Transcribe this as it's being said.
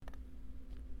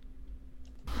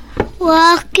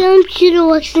Welcome to the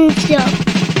Western Show.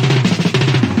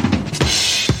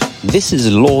 This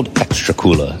is Lord Extra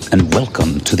Cooler, and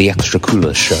welcome to the Extra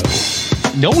Cooler Show.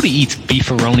 Nobody eats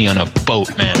beefaroni on a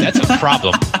boat, man. That's a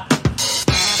problem.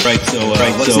 What's in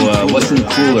the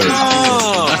cooler?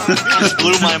 Oh, just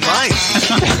blew my mind.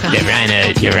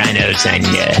 Your rhinos on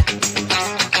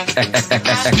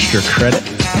extra credit.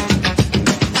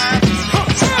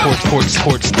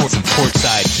 Port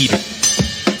side heater.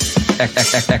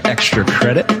 Extra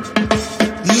credit.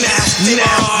 Nasty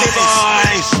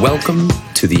boys. Welcome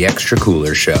to the Extra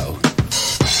Cooler Show.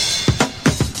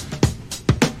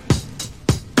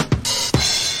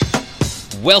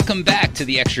 Welcome back to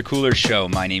the Extra Cooler Show.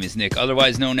 My name is Nick,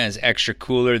 otherwise known as Extra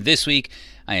Cooler. This week,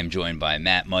 I am joined by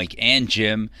Matt, Mike, and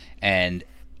Jim. And,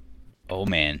 oh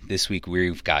man, this week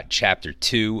we've got Chapter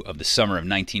 2 of the summer of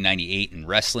 1998 in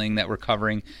wrestling that we're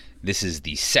covering. This is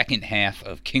the second half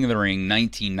of King of the Ring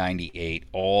 1998,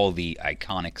 all the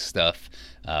iconic stuff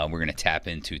we're going to tap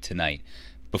into tonight.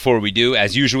 Before we do,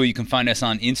 as usual, you can find us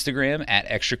on Instagram at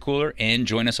Extra Cooler and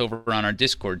join us over on our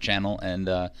Discord channel. And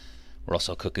we're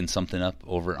also cooking something up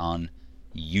over on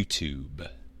YouTube.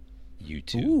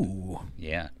 Ooh.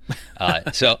 Yeah.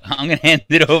 So I'm going to hand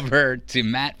it over to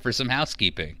Matt for some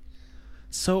housekeeping.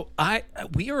 So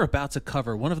we are about to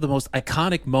cover one of the most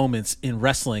iconic moments in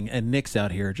wrestling, and Nick's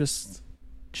out here just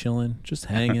chilling, just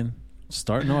hanging,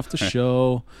 starting off the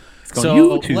show.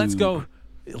 So let's go.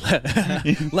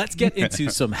 Let's get into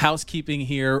some housekeeping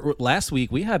here. Last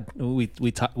week we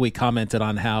commented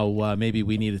on how maybe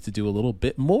we needed to do a little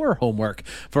bit more homework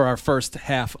for our first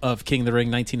half of King of the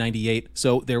Ring 1998.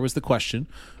 So there was the question: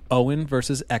 Owen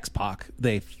versus X-Pac.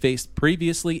 They faced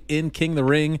previously in King of the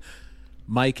Ring.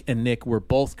 Mike and Nick were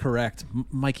both correct.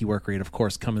 Mikey Workrate, of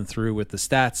course, coming through with the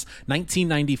stats.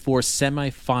 1994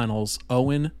 semifinals.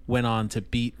 Owen went on to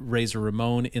beat Razor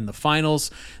Ramon in the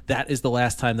finals. That is the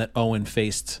last time that Owen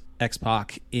faced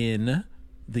X-Pac in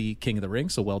the King of the Ring.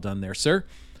 So well done there, sir.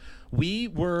 We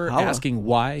were asking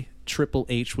why Triple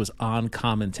H was on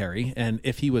commentary and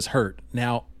if he was hurt.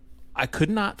 Now, I could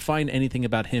not find anything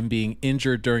about him being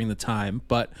injured during the time,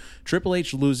 but Triple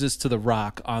H loses to The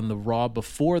Rock on the Raw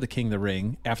before the King of the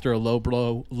Ring after a low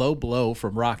blow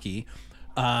from Rocky.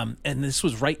 And this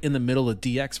was right in the middle of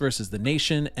DX versus The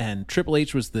Nation, and Triple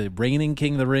H was the reigning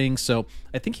King of the Ring. So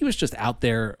I think he was just out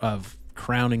there of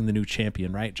crowning the new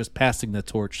champion, right? Just passing the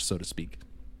torch, so to speak.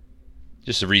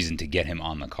 Just a reason to get him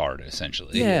on the card,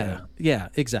 essentially. Yeah,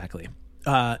 exactly.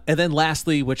 And then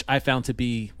lastly, which I found to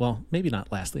be, well, maybe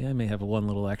not lastly, I may have one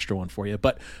little extra one for you,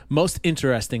 but most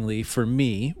interestingly for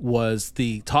me was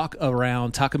the talk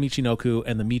around Taka Michinoku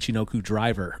and the Michinoku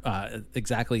driver,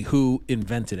 exactly who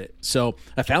invented it. So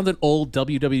I found an old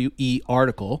WWE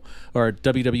article or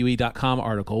WWE.com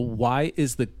article. Why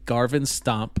is the Garvin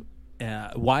Stomp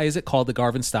why is it called the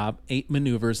Garvin Stomp? 8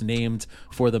 maneuvers named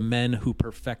for the men who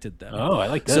perfected them. Oh, I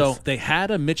like this. So they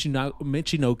had a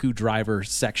Michinoku driver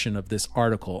section of this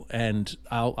article, and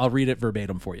I'll read it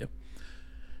verbatim for you.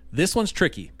 This one's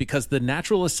tricky because the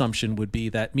natural assumption would be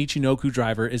that Michinoku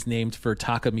driver is named for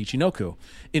Taka Michinoku.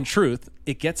 In truth,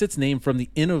 it gets its name from the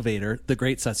innovator, the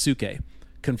great Sasuke.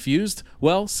 Confused?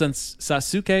 Well, since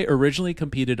Sasuke originally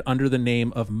competed under the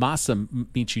name of Masa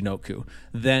Michinoku,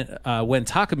 then when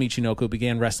Taka Michinoku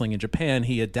began wrestling in Japan,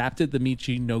 he adapted the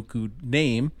Michinoku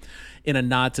name in a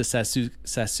nod to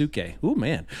Sasuke. Ooh,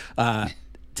 man.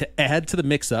 To add to the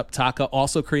mix-up, Taka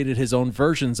also created his own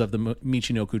versions of the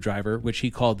Michinoku driver, which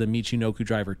he called the Michinoku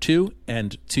Driver 2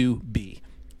 and 2B.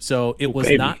 So it was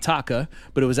not Taka,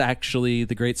 but it was actually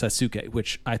the great Sasuke,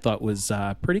 which I thought was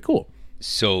pretty cool.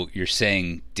 So you're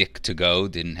saying Dick to Go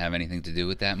didn't have anything to do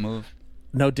with that move?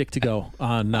 No Dick to Go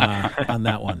on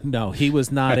that one. No, he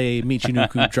was not a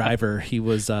Michinoku driver. He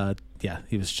was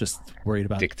he was just worried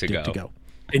about Dick to Go.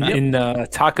 And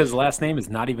Taka's last name is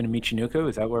not even a Michinoku.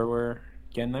 Is that where we're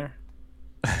getting there?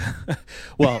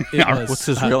 Well, what's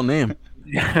his real name?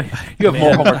 You have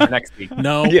more homework for next week.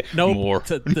 No, more.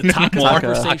 The Taka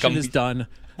conversation is done.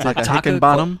 Taka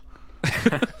Hickenbottom.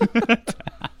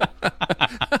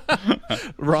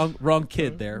 Wrong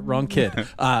kid there. Wrong kid.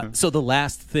 So the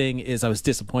last thing is I was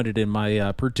disappointed in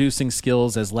my producing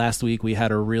skills, as last week we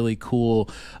had a really cool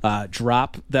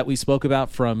drop that we spoke about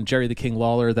from Jerry the King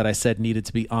Lawler that I said needed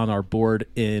to be on our board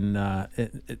in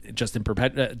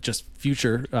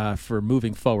future for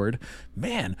moving forward.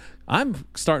 Man, I'm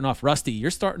starting off rusty.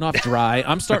 You're starting off dry.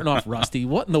 I'm starting off rusty.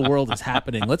 What in the world is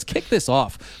happening? Let's kick this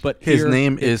off. But his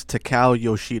name is Takao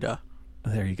Yoshida.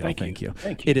 There you go. Thank you.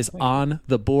 It is on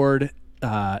the board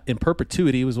in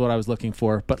perpetuity was what I was looking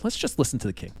for. But let's just listen to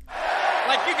the King.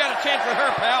 Like you got a chance with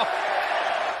her, pal.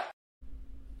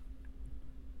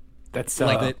 That's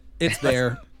It's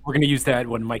there. We're going to use that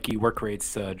when Mikey work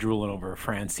rates drooling over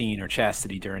Francine or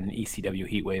Chastity during an ECW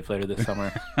Heatwave later this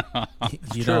summer.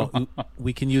 You know,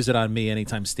 we can use it on me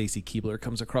anytime Stacy Keebler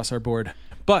comes across our board.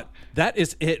 But that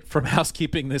is it from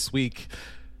housekeeping this week.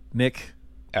 Nick,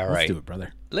 All right. let's do it,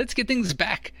 brother. Let's get things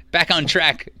back on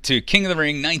track to King of the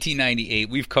Ring 1998.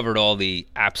 We've covered all the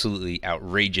absolutely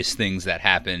outrageous things that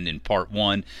happened in part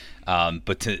one.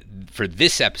 But for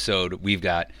this episode, we've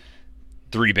got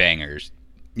 3 bangers.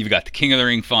 You've got the King of the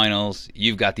Ring finals,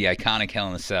 you've got the iconic Hell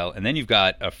in a Cell, and then you've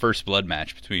got a first blood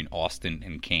match between Austin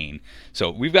and Kane.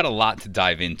 So we've got a lot to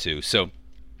dive into. So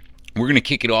we're going to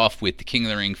kick it off with the King of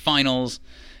the Ring finals.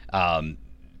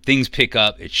 Things pick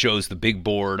up. It shows the big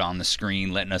board on the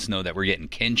screen letting us know that we're getting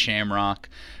Ken Shamrock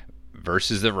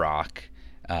versus The Rock.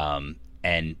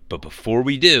 But before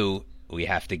we do, we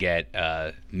have to get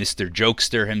Mr.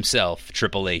 Jokester himself,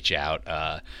 Triple H,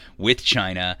 out with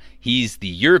Chyna. He's the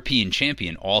European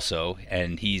champion also,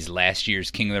 and he's last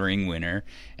year's King of the Ring winner,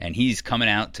 and he's coming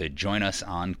out to join us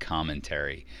on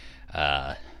commentary.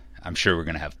 I'm sure we're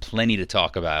going to have plenty to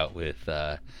talk about with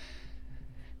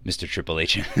Mr. Triple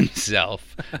H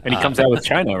himself. And he comes out with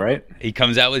Chyna, right? He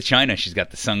comes out with Chyna. She's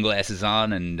got the sunglasses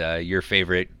on and your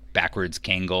favorite backwards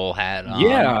Kangol hat on.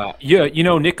 Yeah. You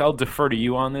know, Nick, I'll defer to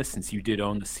you on this since you did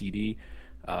own the CD.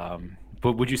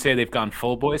 But would you say they've gone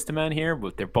full Boys to Men here?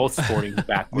 But they're both sporting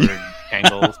backward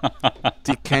Kangles.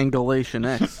 Decangulation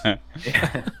X.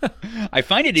 I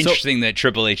find it interesting that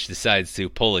Triple H decides to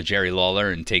pull a Jerry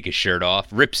Lawler and take his shirt off,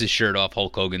 rips his shirt off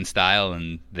Hulk Hogan style,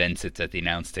 and then sits at the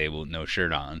announce table with no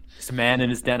shirt on. It's a man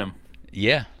in his denim.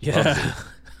 Yeah.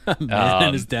 Man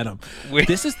in his denim.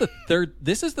 This is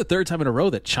the third time in a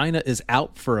row that Chyna is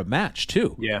out for a match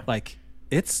too. Yeah. Like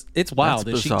it's wild.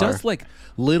 And she bizarre. does like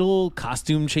little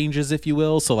costume changes, if you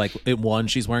will. So like in one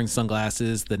she's wearing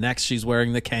sunglasses, the next she's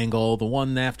wearing the Kangol, the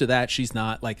one after that she's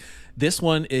not. Like this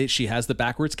one she has the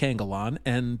backwards Kangol on,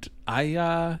 and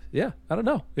I don't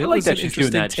know. It I like was that an she's doing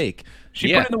interesting that. take.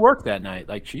 She put in the work that night.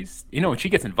 Like she's, and she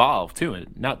gets involved too.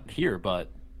 And not here,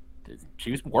 but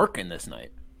she was working this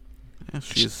night. Yeah,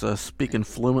 she's speaking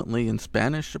fluently in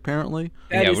Spanish, apparently.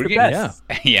 That is we're the getting, best.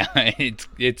 Yeah,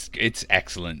 it's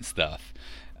excellent stuff.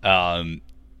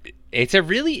 It's a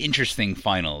really interesting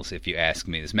finals, if you ask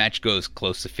me. This match goes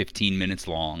close to 15 minutes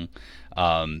long.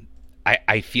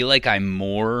 I feel like I'm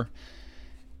more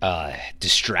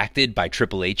distracted by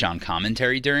Triple H on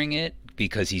commentary during it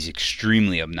because he's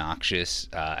extremely obnoxious.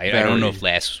 I don't know if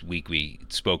last week we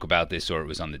spoke about this or it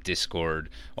was on the Discord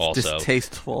also.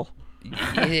 Distasteful.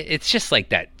 It's just like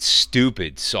that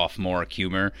stupid sophomoric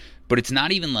humor, but it's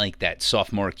not even like that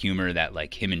sophomoric humor that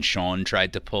like him and Shawn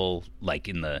tried to pull like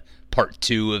in the part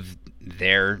 2 of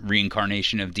their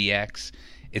reincarnation of DX.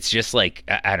 It's just like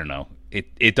I don't know.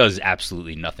 It does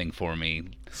absolutely nothing for me.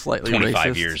 Slightly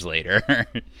 25 racist. years later.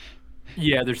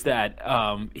 Yeah, there's that.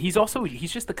 He's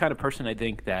just the kind of person I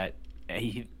think that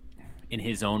he, in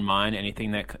his own mind, anything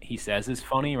that he says is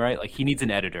funny, right? Like he needs an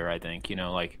editor, I think.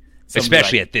 Like.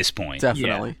 Especially at this point.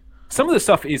 Definitely. Yeah. Some of the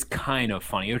stuff is kind of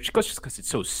funny, just because it's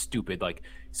so stupid. Like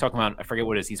he's talking about, I forget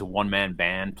what it is. He's a one-man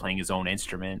band playing his own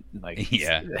instrument. Like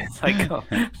yeah, it's like, oh,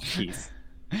 jeez.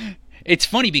 It's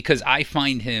funny because I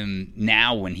find him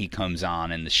now when he comes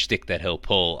on and the shtick that he'll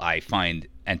pull, I find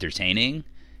entertaining.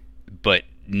 But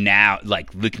now, like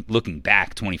looking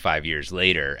back 25 years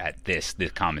later at this, the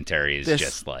commentary is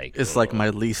just like it's like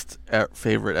my least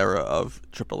favorite era of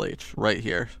Triple H right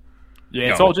here.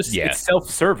 Yeah, it's all just it's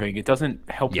self-serving. It doesn't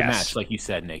help the match, like you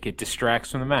said, Nick. It distracts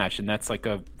from the match, and that's like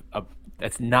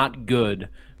that's not good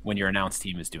when your announce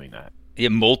team is doing that. Yeah,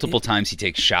 multiple times he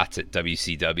takes shots at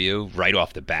WCW right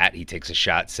off the bat. He takes a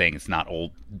shot saying it's not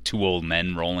two old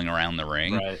men rolling around the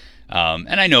ring. Right.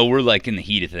 And I know we're like in the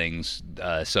heat of things,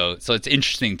 so it's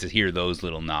interesting to hear those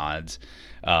little nods.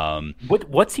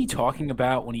 What's he talking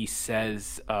about when he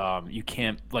says you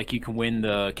can't, like, you can win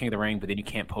the King of the Ring, but then you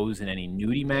can't pose in any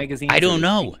nudie magazines? I don't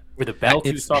know. Or the belt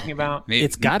he was talking about?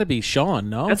 It's got to be Shawn,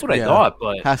 no? That's what I thought,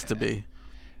 but has to be.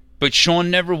 But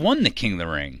Shawn never won the King of the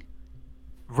Ring.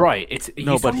 Right.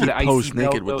 But he posed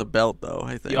naked with the belt, though,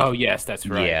 I think. Oh, yes, that's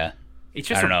right. Yeah. It's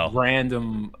just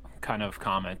random kind of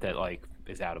comment that, like,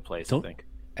 is out of place, I think.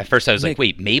 At first I was like,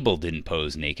 wait, Mabel didn't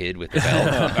pose naked with the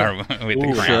belt or with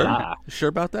the crown. Sure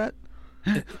about that?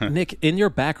 Nick, in your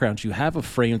background, you have a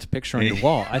framed picture on your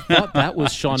wall. I thought that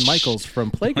was Shawn Michaels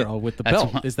from Playgirl with the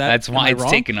belt. That's why it's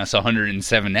taken us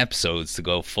 107 episodes to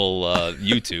go full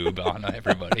YouTube on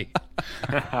everybody.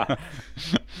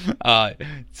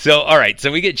 So, all right.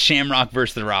 So we get Shamrock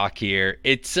versus The Rock here.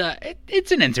 It's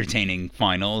an entertaining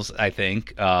finals, I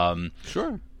think.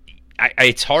 Sure.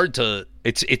 It's hard to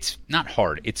It's not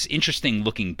hard. It's interesting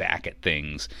looking back at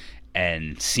things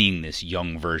and seeing this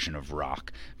young version of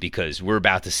Rock, because we're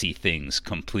about to see things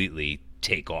completely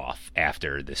take off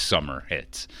after this summer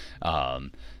hits.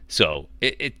 So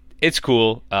it's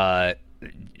cool.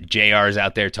 JR's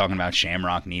out there talking about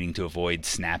Shamrock needing to avoid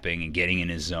snapping and getting in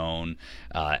his zone.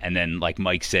 And then, like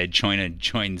Mike said, Choina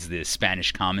joins the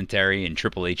Spanish commentary, and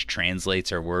Triple H translates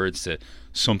her words to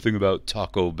something about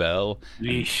Taco Bell.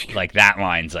 Like, that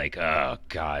line's like, oh,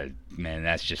 God, man,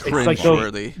 that's just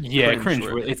cringe-worthy.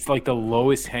 Cringe-worthy. It's like the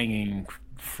lowest hanging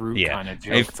fruit kind of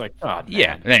joke. It's like, oh, man.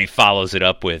 Yeah, and then he follows it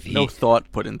up with... No thought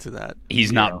put into that.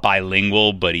 He's not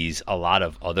bilingual, but he's a lot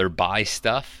of other bi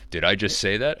stuff. Did I just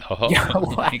say that?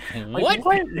 What?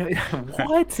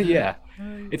 What? Yeah.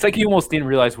 It's like he almost didn't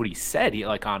realize what he said.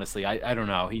 Honestly, I don't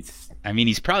know. He's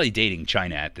probably dating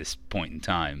China at this point in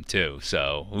time, too.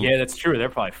 So yeah, that's true. They're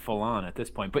probably full on at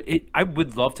this point. But I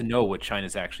would love to know what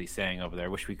China's actually saying over there. I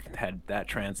wish we could had that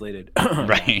translated.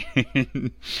 Right.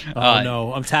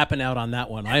 No, I'm tapping out on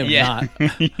that one. I am not.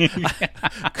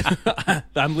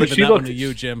 I'm leaving that one to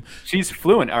you, Jim. She's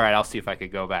fluent. All right, I'll see if I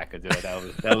could go back and do it.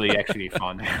 That'll actually be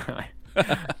fun.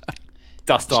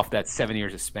 Dust off that 7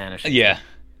 years of Spanish. Yeah.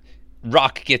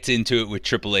 Rock gets into it with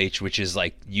Triple H, which is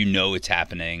like, it's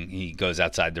happening. He goes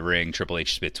outside the ring. Triple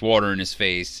H spits water in his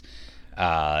face.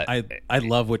 I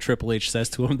love what Triple H says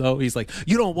to him, though. He's like,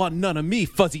 "You don't want none of me,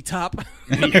 fuzzy top."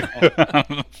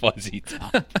 Fuzzy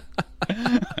top.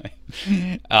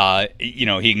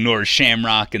 He ignores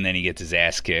Shamrock, and then he gets his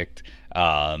ass kicked.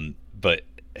 But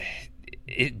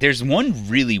there's one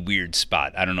really weird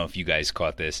spot. I don't know if you guys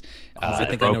caught this. I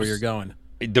think I know where you're going.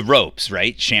 The ropes,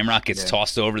 right? Shamrock gets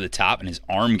tossed over the top, and his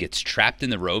arm gets trapped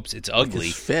in the ropes. It's ugly.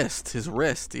 His fist, his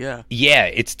wrist, yeah. Yeah,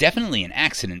 it's definitely an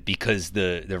accident, because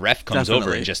the ref comes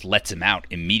over and just lets him out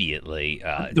immediately.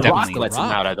 The Rock lets him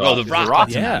out. I thought. Oh, the Rock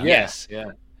lets him out. Yes. Yeah.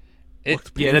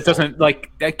 That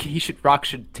doesn't Rock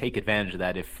should take advantage of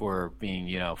that if we're being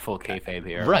full kayfabe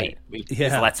here. Right. He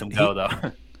just lets him go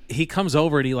though. He comes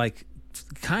over and he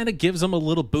kind of gives him a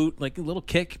little boot, like a little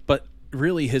kick, but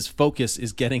really his focus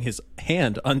is getting his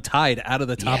hand untied out of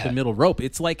the top and middle rope.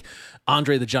 It's like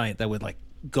Andre the Giant that would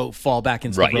go fall back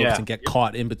into the ropes and get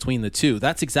caught in between the two.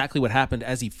 That's exactly what happened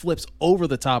as he flips over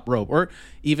the top rope. Or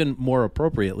even more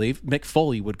appropriately, Mick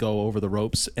Foley would go over the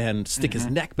ropes and stick his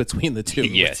neck between the two.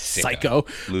 Yes, psycho.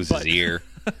 Lose his ear.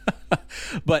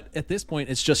 But at this point,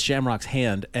 it's just Shamrock's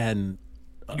hand, and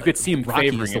you could see him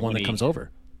Rocky's the one that comes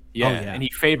over. Yeah, and he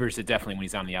favors it definitely when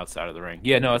he's on the outside of the ring.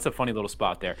 Yeah, no, it's a funny little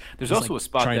spot there. There's also a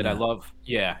spot that I love.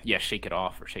 Yeah, shake it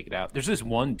off or shake it out. There's this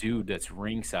one dude that's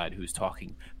ringside who's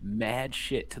talking mad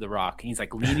shit to The Rock. And he's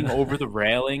leaning over the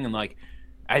railing, and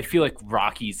I feel like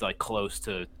Rocky's close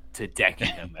to decking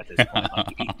him at this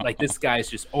point. This guy's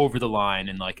just over the line,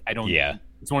 and I don't. Yeah.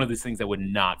 It's one of those things that would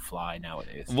not fly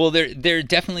nowadays. Well, they're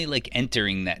definitely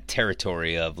entering that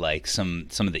territory of some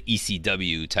of the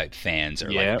ECW type fans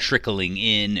are trickling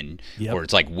in, and or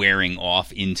it's wearing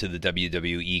off into the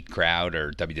WWE crowd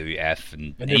or WWF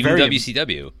and even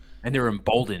WCW. And they're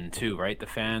emboldened too, right? The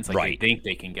fans they think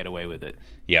they can get away with it.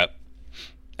 Yep.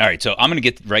 All right, so I'm going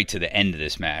to get right to the end of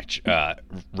this match.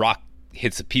 Rock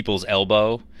hits the people's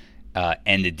elbow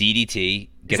and the DDT.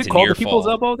 Gets Is it called the people's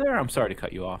elbow there? I'm sorry to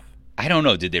cut you off. I don't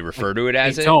know. Did they refer to it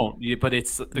as it? Don't, but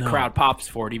it's the crowd pops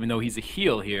for it, even though he's a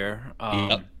heel here.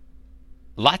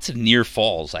 Lots of near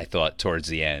falls, I thought, towards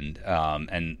the end,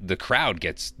 and the crowd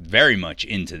gets very much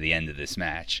into the end of this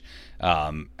match.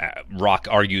 Rock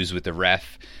argues with the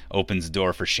ref, opens the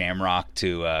door for Shamrock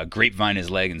to grapevine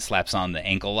his leg and slaps on the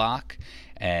ankle lock,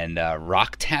 and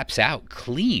Rock taps out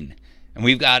clean. And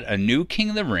we've got a new King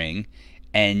of the Ring,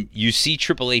 and you see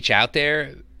Triple H out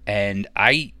there, and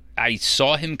I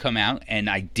saw him come out, and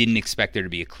I didn't expect there to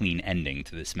be a clean ending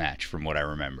to this match from what I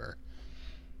remember.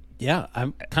 Yeah,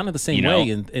 I'm kind of the same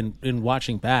way in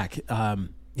watching back.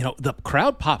 The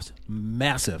crowd pops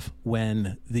massive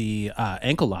when the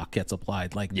ankle lock gets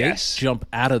applied. They jump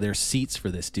out of their seats for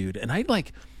this dude. And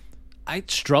I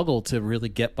struggle to really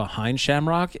get behind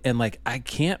Shamrock, and I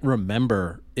can't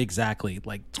remember exactly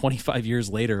 25 years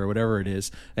later or whatever it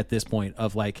is at this point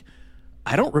of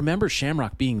I don't remember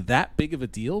Shamrock being that big of a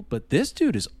deal, but this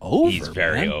dude is over. He's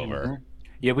very over.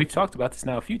 Yeah, we've talked about this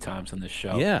now a few times on this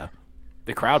show. Yeah.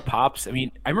 The crowd pops. I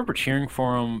mean, I remember cheering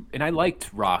for him, and I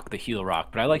liked Rock, the heel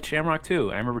Rock, but I liked Shamrock too.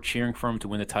 And I remember cheering for him to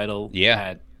win the title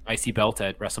at IC belt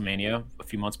at WrestleMania a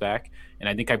few months back, and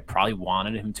I think I probably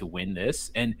wanted him to win this.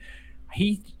 And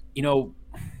he,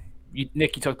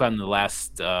 Nick, you talked about in the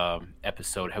last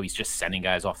episode how he's just sending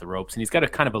guys off the ropes, and he's got a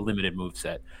kind of a limited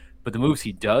moveset. But the moves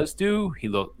he does do, they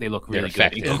look really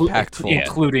good, impactful,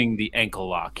 including the ankle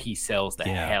lock. He sells the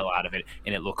hell out of it,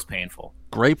 and it looks painful.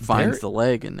 Grape finds the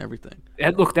leg and everything.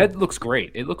 That looks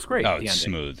great. It looks great. Oh, it's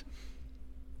smooth.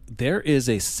 There is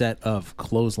a set of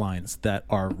clotheslines that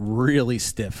are really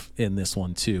stiff in this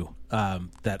one too.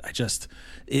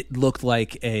 It looked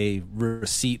like a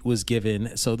receipt was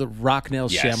given. So the Rock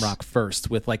nails Shamrock first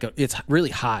with it's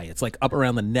really high. It's like up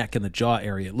around the neck and the jaw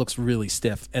area. It looks really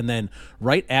stiff. And then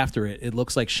right after it, it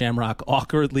looks like Shamrock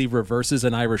awkwardly reverses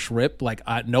an Irish whip. Like,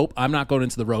 nope, I'm not going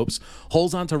into the ropes.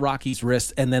 Holds onto Rocky's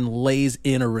wrist and then lays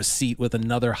in a receipt with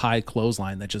another high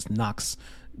clothesline that just knocks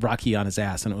Rocky on his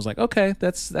ass. And it was like, okay,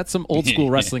 that's some old school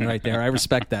wrestling right there. I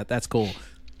respect that. That's cool.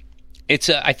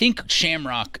 I think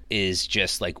Shamrock is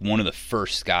just like one of the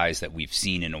first guys that we've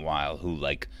seen in a while who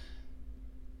like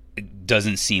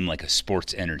doesn't seem like a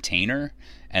sports entertainer,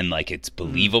 and like it's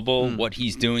believable what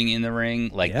he's doing in the ring.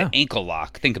 Like the ankle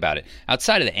lock, think about it.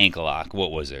 Outside of the ankle lock,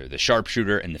 what was there? The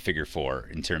sharpshooter and the figure four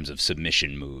in terms of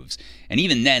submission moves. And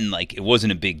even then, like, it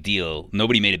wasn't a big deal.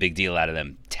 Nobody made a big deal out of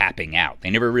them tapping out. They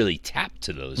never really tapped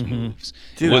to those moves.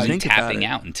 Dude, it wasn't tapping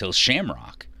out until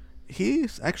Shamrock.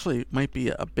 He's actually might be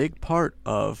a big part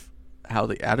of how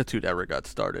the Attitude Era got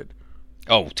started.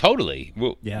 Oh, totally.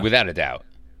 Without a doubt.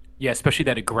 Yeah, especially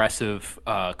that aggressive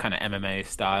kind of MMA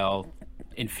style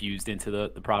infused into the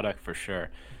product for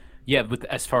sure. Yeah, but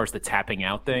as far as the tapping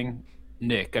out thing,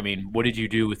 Nick, I mean, what did you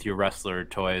do with your wrestler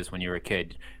toys when you were a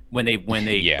kid? When they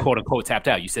quote unquote tapped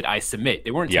out, you said "I submit."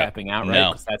 They weren't tapping out, right?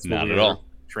 No, that's not at all.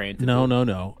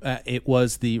 No. It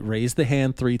was the raise the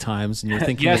hand 3 times, and you're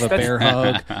thinking of a bear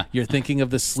hug. You're thinking of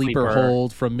the sleeper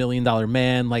hold from $1 Million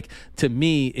Man. Like, to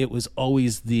me, it was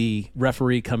always the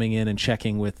referee coming in and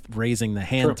checking with raising the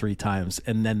hand 3 times,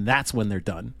 and then that's when they're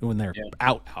done, when they're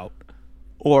out.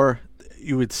 Or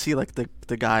you would see like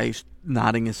the guy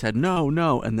nodding his head,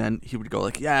 no, and then he would go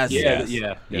like, yes. That's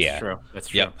true. That's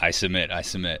true. Yep, I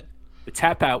submit. The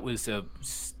tap out was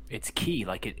it's key.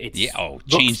 Like it's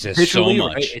changed this so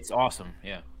much. Right? It's awesome.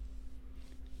 Yeah,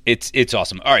 it's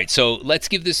awesome. All right, so let's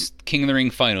give this King of the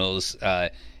Ring finals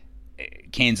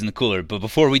cans in the cooler. But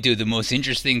before we do, the most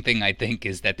interesting thing I think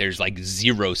is that there's like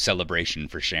zero celebration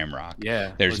for Shamrock.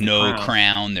 Yeah, there's no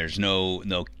crown. There's no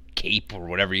cape or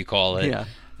whatever you call it. Yeah.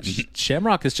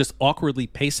 Shamrock is just awkwardly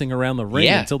pacing around the ring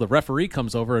until the referee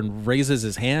comes over and raises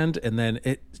his hand, and then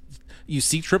you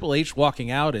see Triple H walking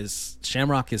out as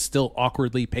Shamrock is still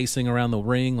awkwardly pacing around the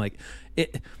ring. Like,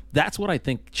 that's what I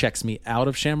think checks me out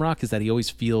of Shamrock, is that he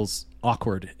always feels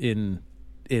awkward in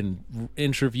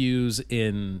interviews,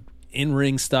 in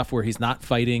ring stuff where he's not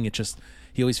fighting.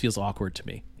 He always feels awkward to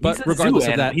me. But regardless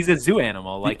of that, he's a zoo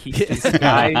animal. Like, he's a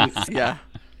guy who's,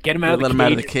 get him out of the cage. Let him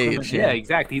out of the cage. Yeah,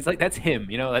 exactly. He's like, that's him.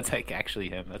 That's like actually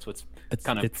him. That's what's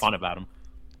kind of fun about him.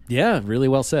 Yeah, really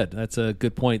well said. That's a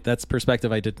good point. That's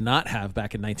perspective I did not have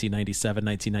back in 1997,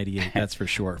 1998. That's for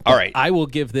sure. All right. I will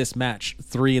give this match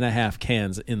 3.5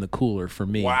 cans in the cooler for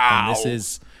me. Wow.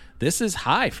 And this is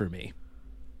high for me.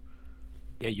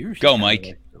 Yeah, you're go,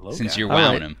 Mike, since you're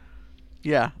wowing him.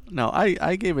 Yeah, no,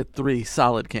 I gave it 3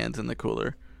 solid cans in the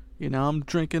cooler. I'm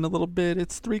drinking a little bit.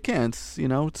 It's 3 cans.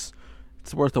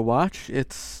 It's worth a watch.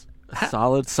 It's a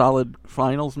solid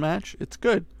finals match. It's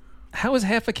good. How is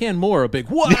half a can more a big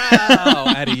wow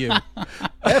out of you?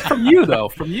 From you, though.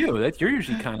 From you. You're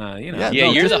usually kind of,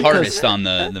 you're the hardest on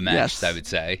the match, yes. I would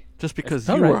say. Just because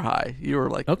you were high. You were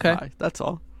like high. That's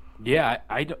all. Yeah,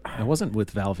 I wasn't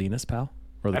with Val Venus, pal.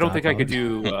 I don't think I could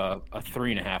do a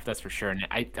 3.5, that's for sure. And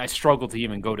I struggle to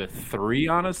even go to 3,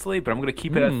 honestly, but I'm going to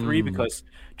keep it at 3 because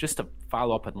just to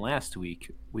follow up on last week,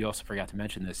 we also forgot to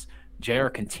mention this. JR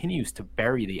continues to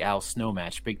bury the Al Snow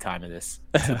match big time in this.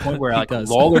 To the point where like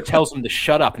Lawler tells him to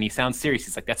shut up and he sounds serious.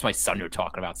 He's like, that's my son you're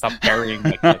talking about. Stop burying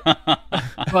like that.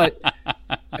 But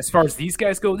as far as these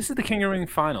guys go, this is the King of the Ring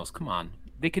finals. Come on.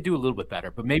 They could do a little bit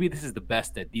better, but maybe this is the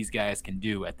best that these guys can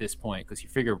do at this point because you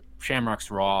figure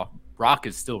Shamrock's raw. Rock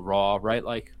is still raw, right?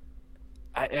 Like,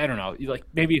 I don't know. Like,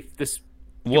 maybe if this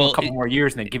give a couple more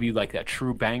years and then give you like that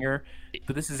true banger.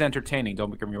 But this is entertaining.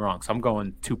 Don't get me wrong. So I'm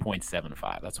going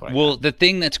 2.75. That's what. I got. The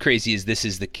thing that's crazy is this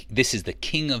is the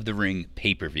King of the Ring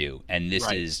pay-per-view, and this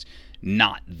is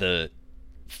not the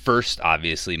first,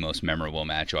 obviously, most memorable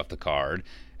match off the card.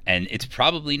 And it's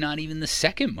probably not even the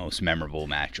second most memorable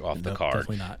match off the card.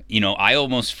 Definitely not. I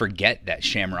almost forget that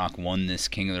Shamrock won this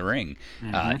King of the Ring.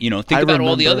 Mm-hmm. Think about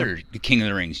all the other King of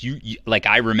the Rings. You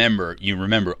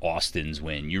remember Austin's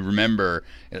win.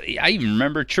 I even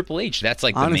remember Triple H. That's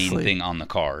like honestly, the main thing on the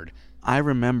card. I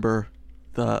remember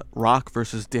the Rock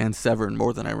versus Dan Severn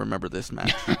more than I remember this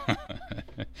match.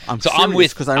 I'm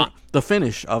with because the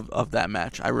finish of that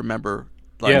match I remember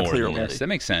like, more clearly. than this. That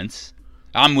makes sense.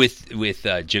 I'm with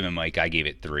Jim and Mike. I gave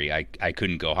it 3. I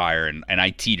couldn't go higher, and I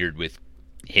teetered with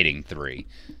hitting 3.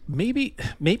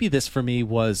 Maybe this for me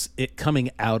was it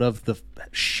coming out of the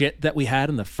shit that we had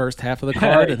in the first half of the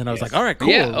card, and then I was like, all right, cool,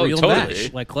 real totally.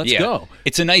 match. Like, let's go.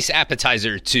 It's a nice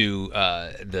appetizer to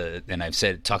and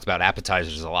I've talked about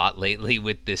appetizers a lot lately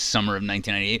with this summer of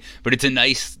 1998, but it's a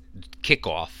nice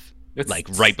kickoff, like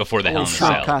right before the Hell in a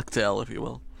Cell cocktail, if you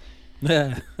will.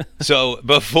 So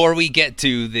before we get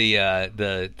to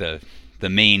the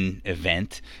main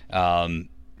event,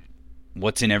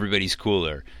 what's in everybody's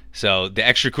cooler? So the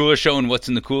Extra Cooler Show and What's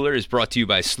in the Cooler is brought to you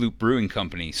by Sloop Brewing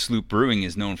Company. Sloop Brewing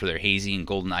is known for their hazy and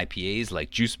golden IPAs like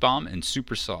Juice Bomb and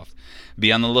Super Soft.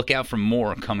 Be on the lookout for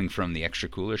more coming from the Extra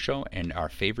Cooler Show and our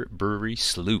favorite brewery,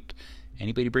 Sloop.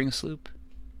 Anybody bring a Sloop?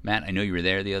 Matt, I know you were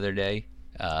there the other day.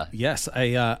 Yes,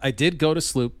 I did go to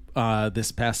Sloop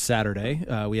this past Saturday.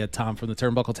 We had Tom from the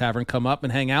Turnbuckle Tavern come up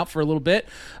and hang out for a little bit.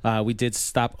 We did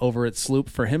stop over at Sloop.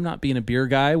 For him not being a beer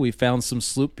guy, we found some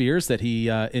Sloop beers that he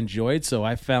enjoyed, so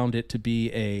I found it to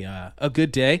be a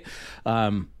good day.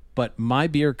 But my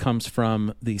beer comes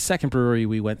from the second brewery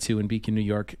we went to in Beacon, New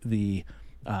York, the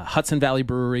Hudson Valley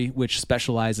Brewery, which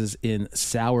specializes in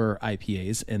sour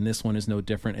IPAs, and this one is no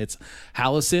different. It's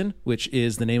Halloween, which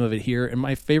is the name of it here. And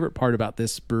my favorite part about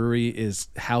this brewery is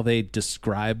how they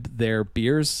describe their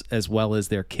beers as well as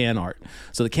their can art.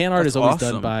 So the can art is always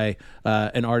done by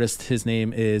an artist. His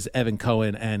name is Evan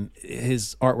Cohen, and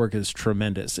his artwork is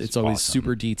tremendous. It's always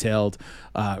super detailed,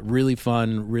 really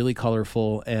fun, really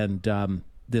colorful, and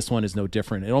this one is no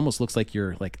different. It almost looks like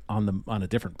you're like on a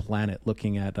different planet,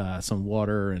 looking at some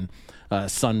water and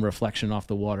sun reflection off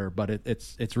the water. But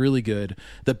it's really good.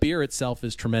 The beer itself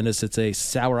is tremendous. It's a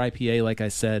sour IPA, like I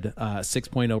said,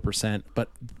 6.0%. But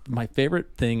my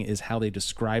favorite thing is how they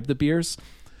describe the beers,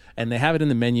 and they have it in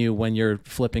the menu when you're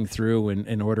flipping through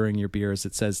and ordering your beers.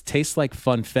 It says tastes like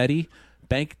funfetti,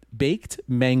 baked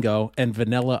mango, and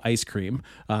vanilla ice cream.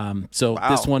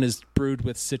 This one is brewed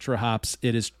with Citra hops.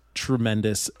 It is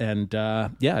tremendous. And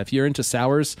if you're into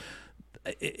sours,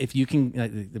 if you can, I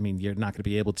mean, you're not going to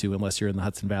be able to unless you're in the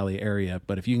Hudson Valley area,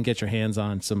 but if you can get your hands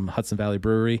on some Hudson Valley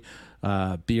Brewery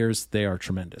beers, they are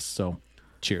tremendous. So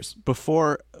cheers.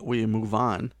 Before we move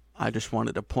on, I just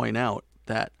wanted to point out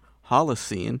that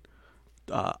Holocene,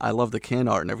 I love the can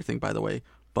art and everything, by the way,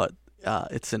 but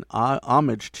it's an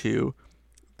homage to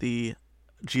the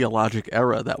geologic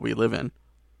era that we live in.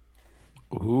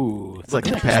 Ooh, it's like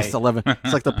the past 11.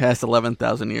 It's like the past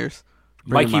 11,000 years.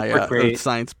 Mikey, my Earth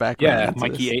science background.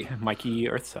 Yeah, Mikey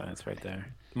Earth science right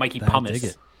there. Mikey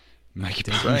Pumice. Mikey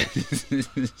Pumice.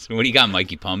 So what do you got,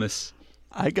 Mikey Pumice?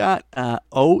 I got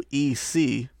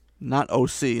OEC, not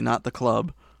OC, not the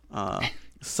club.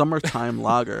 Summertime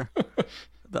Lager.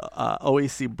 The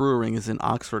OEC Brewing is in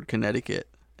Oxford, Connecticut,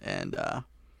 and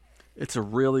it's a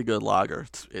really good lager.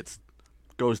 It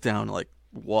goes down like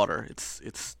water.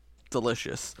 It's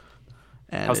delicious.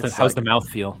 And how's the mouth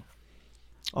feel?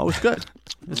 Oh, it's good.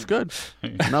 It's good.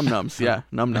 Num-nums, yeah.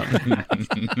 Num-nums.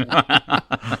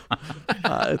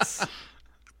 It's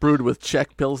brewed with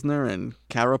Czech Pilsner and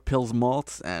Kara Pils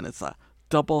malts, and it's a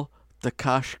double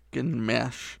Dakashkin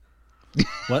mash.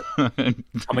 What?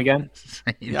 Come again?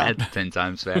 Yeah. 10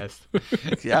 times fast.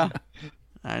 Yeah.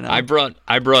 I know. I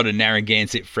brought a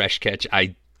Narragansett Fresh Catch.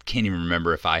 I can't even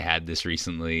remember if I had this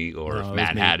recently or if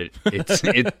Matt had it. It's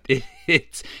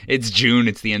June.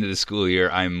 It's the end of the school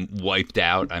year. I'm wiped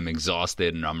out. I'm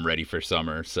exhausted, and I'm ready for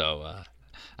summer. So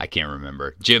I can't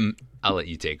remember. Jim, I'll let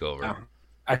you take over.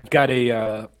 I've got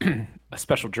a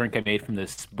special drink I made from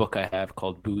this book I have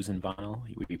called Booze and Vinyl.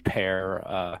 We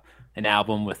pair an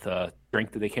album with a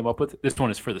drink that they came up with. This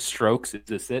one is for the Strokes. Is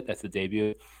this it? That's the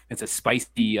debut. It's a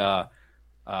spicy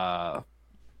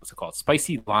what's it called?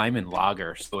 Spicy lime and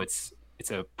lager. So it's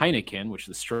a Heineken, which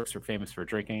the Strokes were famous for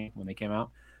drinking when they came out,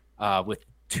 with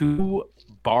 2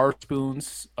 bar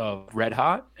spoons of Red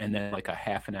Hot and then like a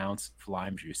half an ounce of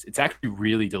lime juice. It's actually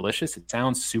really delicious. It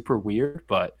sounds super weird,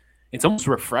 but it's almost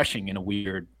refreshing in a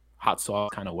weird hot sauce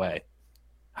kind of way.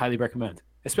 Highly recommend.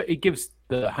 It gives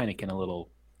the Heineken a little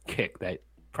kick that it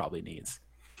probably needs.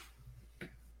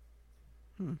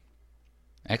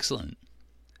 Excellent.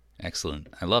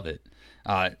 I love it.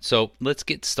 So let's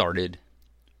get started.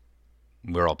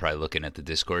 We're all probably looking at the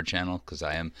Discord channel because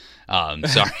I am.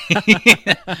 Sorry,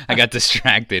 I got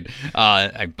distracted.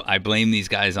 I blame these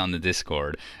guys on the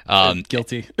Discord.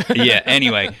 Guilty. Yeah.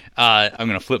 Anyway, I'm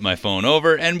gonna flip my phone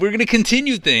over and we're gonna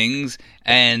continue things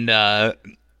and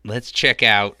let's check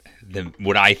out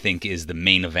what I think is the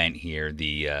main event here: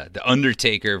 the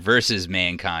Undertaker versus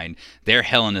Mankind. Their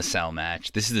Hell in a Cell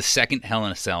match. This is the second Hell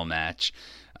in a Cell match.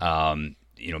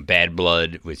 Bad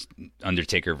Blood with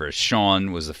Undertaker versus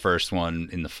Shawn was the first one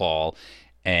in the fall.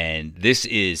 And this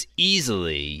is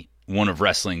easily one of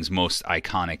wrestling's most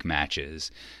iconic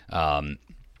matches. Probably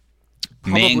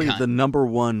the number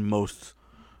one most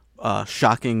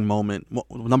shocking moment,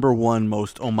 number one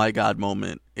most oh my god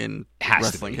moment in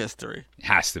wrestling history.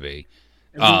 Has to be.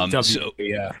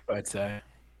 Yeah, I'd say.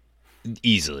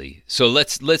 Easily. So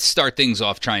let's start things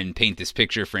off, try and paint this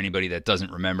picture for anybody that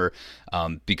doesn't remember,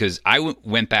 because I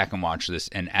went back and watched this,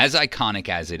 and as iconic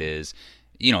as it is,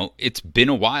 it's been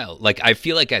a while. Like, I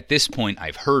feel like at this point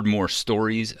I've heard more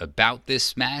stories about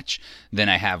this match than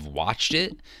I have watched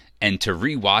it, and to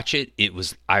rewatch it,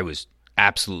 I was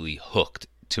absolutely hooked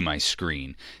to my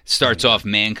screen. Starts off,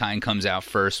 Mankind comes out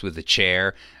first with a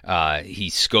chair. He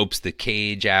scopes the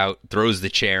cage out, throws the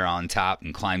chair on top,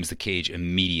 and climbs the cage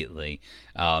immediately.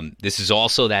 This is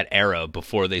also that era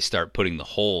before they start putting the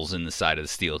holes in the side of the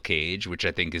steel cage, which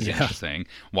I think is interesting,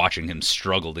 watching him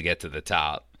struggle to get to the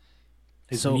top.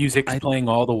 His music's playing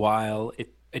all the while.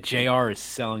 JR is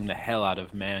selling the hell out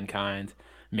of Mankind,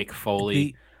 Mick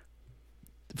Foley.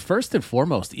 First and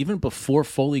foremost, even before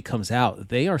Foley comes out,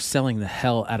 they are selling the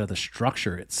hell out of the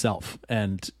structure itself.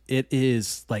 And it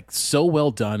is like so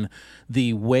well done.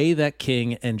 The way that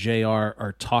King and JR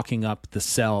are talking up the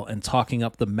cell and talking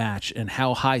up the match and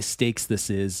how high stakes this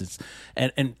is.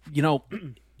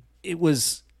 It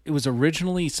was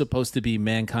originally supposed to be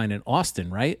Mankind and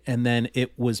Austin, right? And then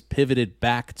it was pivoted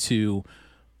back to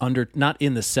not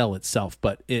in the cell itself,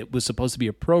 but it was supposed to be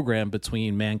a program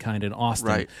between Mankind and Austin.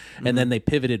 Right. Mm-hmm. And then they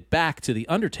pivoted back to the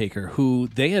Undertaker, who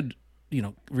they had,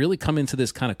 really come into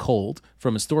this kind of cold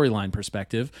from a storyline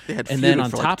perspective. And then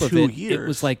on top of it, it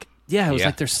was like, it was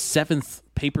like their 7th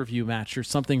pay-per-view match or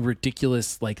something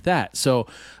ridiculous like that. So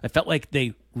I felt like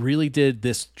they really did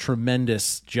this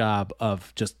tremendous job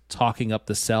of just talking up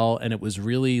the cell, and it was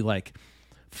really like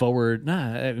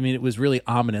it was really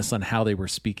ominous on how they were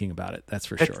speaking about it. That's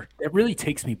for sure. It really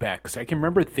takes me back, because I can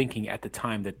remember thinking at the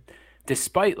time that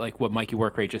despite like what Mikey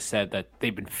Workrate just said, that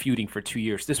they've been feuding for 2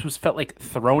 years, this felt like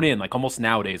thrown in, like almost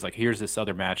nowadays, like here's this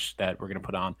other match that we're going to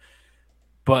put on.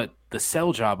 But the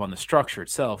sell job on the structure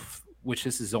itself, which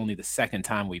this is only the second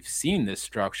time we've seen this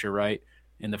structure, right?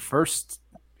 In the first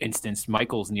instance,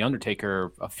 Michaels and The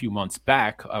Undertaker a few months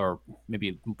back, or maybe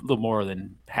a little more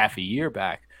than half a year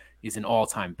back, is an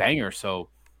all-time banger. So,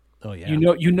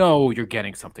 you're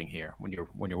getting something here when you're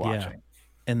watching. Yeah.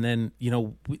 And then,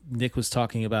 Nick was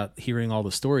talking about hearing all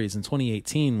the stories in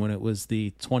 2018 when it was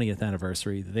the 20th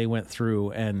anniversary. They went through,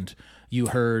 and you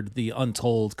heard the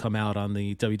Untold come out on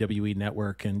the WWE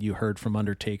Network, and you heard from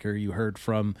Undertaker, you heard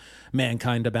from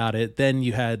Mankind about it. Then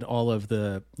you had all of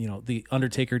the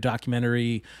Undertaker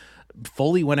documentary.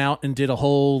 Foley went out and did a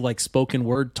whole like spoken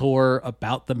word tour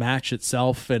about the match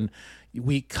itself, and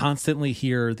we constantly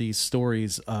hear these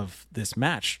stories of this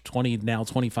match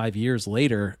 25 years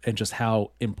later, and just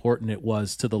how important it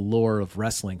was to the lore of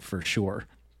wrestling, for sure.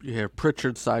 You hear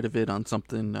Pritchard's side of it on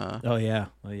something. Oh yeah.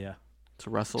 To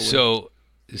wrestle with. So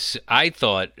I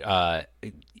thought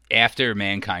after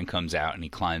Mankind comes out and he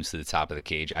climbs to the top of the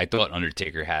cage, I thought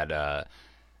Undertaker had a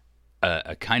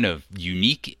kind of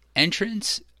unique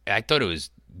entrance. I thought it was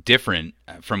different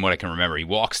from what I can remember. He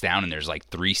walks down and there's like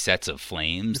 3 sets of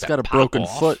flames. He's got a broken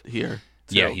foot here.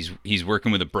 too. Yeah, he's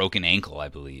working with a broken ankle, I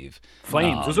believe.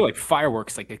 Flames. Those are like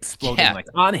fireworks, like exploding like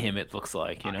on him. It looks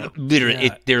like, you know.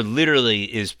 Literally, there literally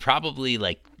is probably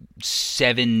like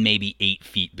 7, maybe 8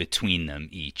 feet between them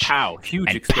each. Pow!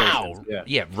 Huge explosions.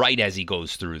 Yeah, right as he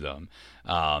goes through them.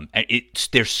 And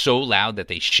they're so loud that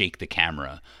they shake the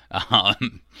camera.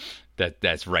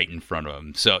 That's right in front of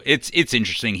him. So it's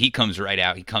interesting. He comes right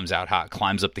out. He comes out hot,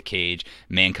 climbs up the cage.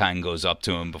 Mankind goes up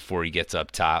to him before he gets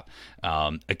up top.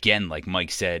 Again, like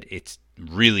Mike said, it's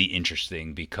really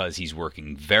interesting because he's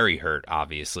working very hurt,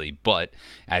 obviously. But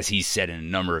as he's said in a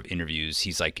number of interviews,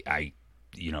 he's like,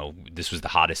 this was the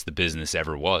hottest the business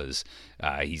ever was.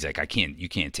 He's like, you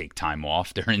can't take time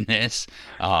off during this,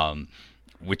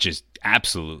 which is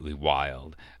absolutely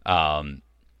wild.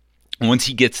 Once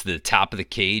he gets to the top of the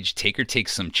cage, Taker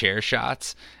takes some chair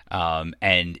shots,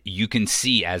 and you can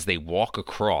see as they walk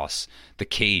across, the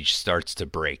cage starts to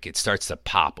break. It starts to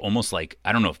pop, almost like,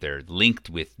 I don't know if they're linked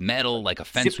with metal, like a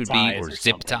fence would be, or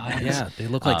zip ties. Yeah, they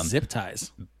look like zip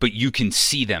ties. But you can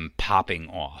see them popping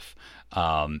off.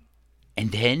 And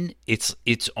then it's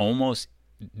almost,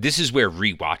 this is where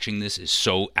rewatching this is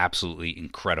so absolutely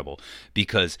incredible,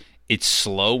 because it's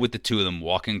slow with the two of them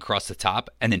walking across the top,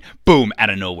 and then boom, out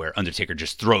of nowhere, Undertaker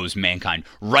just throws Mankind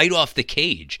right off the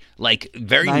cage, like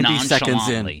very 90 seconds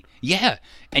nonchalantly. in. Yeah,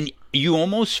 and you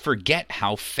almost forget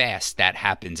how fast that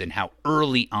happens and how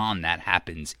early on that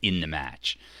happens in the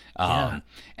match.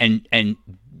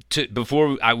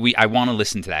 Before I want to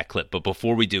listen to that clip, but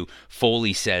before we do,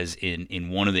 Foley says in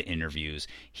one of the interviews,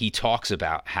 he talks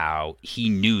about how he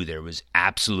knew there was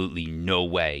absolutely no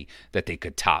way that they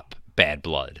could top Bad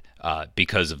Blood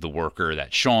because of the worker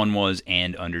that Shawn was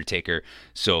and Undertaker.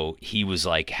 So he was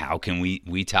like, how can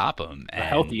we top him? A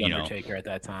healthy Undertaker at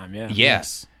that time, yeah.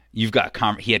 Yes. You've got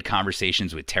he had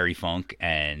conversations with Terry Funk,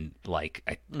 and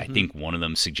like I think one of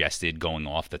them suggested going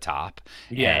off the top.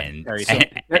 Yeah, and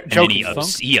then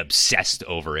he obsessed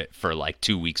over it for like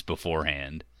 2 weeks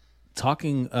beforehand.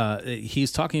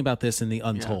 He's talking about this in the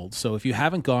Untold. So if you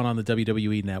haven't gone on the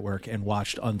WWE Network and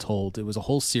watched Untold, it was a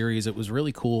whole series. It was a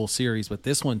really cool series, but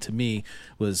this one to me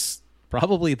was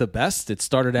probably the best. It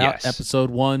started out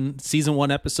season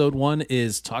 1, episode 1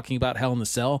 is talking about Hell in the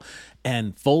Cell,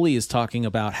 and Foley is talking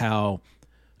about how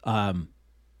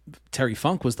Terry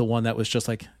Funk was the one that was just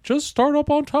like, just start up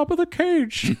on top of the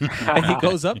cage. And he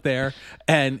goes up there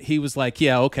and he was like,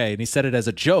 yeah, okay. And he said it as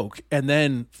a joke. And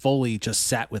then Foley just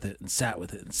sat with it and sat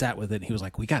with it and sat with it. And he was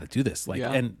like, we got to do this.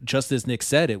 And just as Nick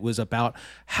said, it was about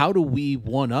how do we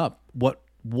one up what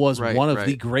was one of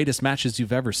the greatest matches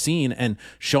you've ever seen, and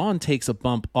Shawn takes a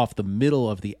bump off the middle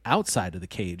of the outside of the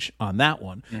cage on that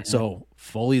one. So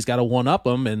Foley's got to one up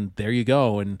him, and there you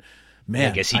go. And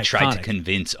man, I guess he tried to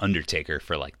convince Undertaker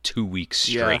for like 2 weeks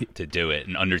straight to do it,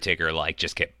 and Undertaker like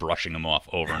just kept brushing him off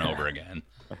over and over again.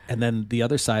 And then the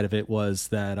other side of it was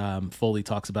that Foley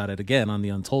talks about it again on the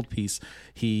Untold piece.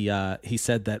 He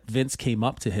said that Vince came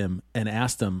up to him and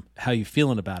asked him, how you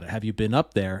feeling about it? Have you been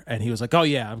up there? And he was like, oh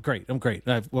yeah, I'm great.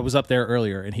 I was up there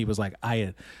earlier. And he was like,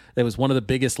 that was one of the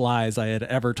biggest lies I had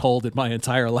ever told in my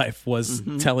entire life was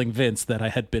telling Vince that I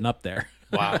had been up there.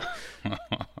 Wow.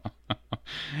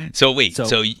 So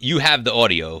you have the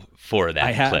audio for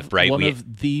that clip, right? One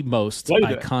of the most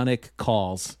iconic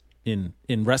calls in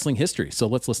wrestling history. So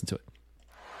let's listen to it.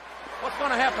 What's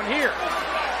going to happen here?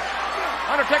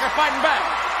 Undertaker fighting back.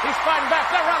 He's fighting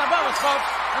back. They're right above us, folks,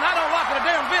 and I don't like it a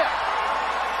damn bit.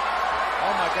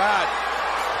 Oh my God!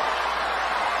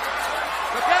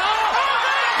 Look at the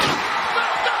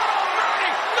God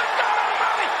Almighty! The God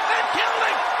Almighty! They killed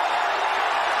him!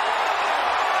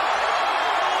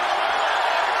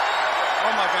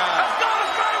 Oh my God! As God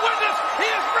is my witness, he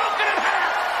is broken in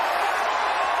half.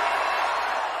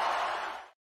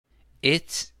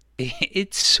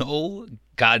 It's so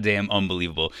goddamn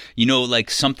unbelievable. You know,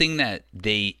 like something that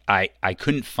I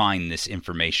couldn't find this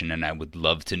information, and I would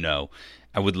love to know.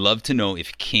 I would love to know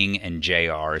if King and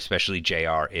JR, especially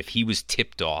JR, if he was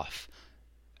tipped off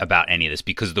about any of this,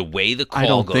 because the way the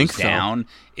call goes down,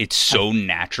 it's so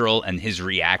natural, and his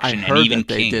reaction, and even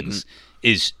King's,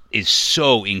 is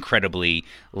so incredibly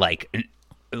like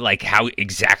how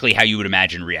you would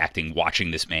imagine reacting watching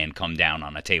this man come down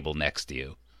on a table next to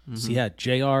you. So yeah,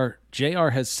 JR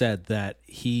has said that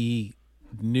he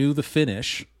knew the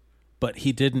finish, but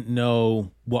he didn't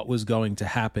know what was going to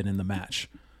happen in the match.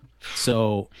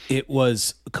 So it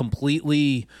was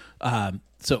completely. Again,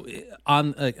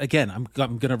 I'm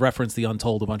going to reference the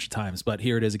Untold a bunch of times, but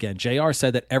here it is again. JR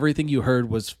said that everything you heard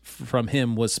was from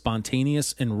him was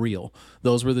spontaneous and real.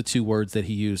 Those were the two words that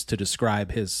he used to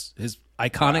describe his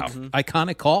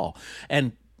iconic call.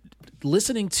 And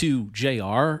listening to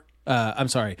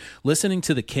listening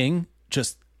to the King,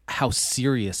 just how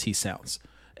serious he sounds,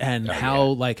 and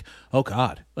like, oh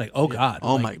God,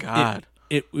 oh my God.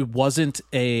 It wasn't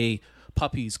a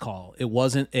puppy's call. It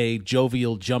wasn't a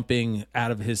jovial jumping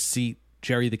out of his seat,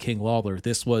 Jerry the King Lawler.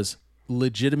 This was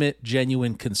legitimate,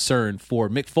 genuine concern for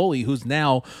Mick Foley, who's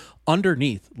now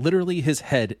underneath. Literally, his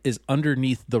head is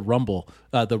underneath the rubble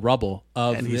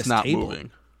of and this he's not table.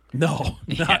 moving. No,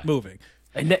 not moving.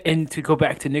 And to go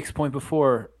back to Nick's point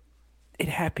before, it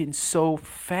happened so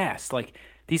fast. Like,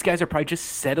 these guys are probably just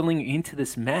settling into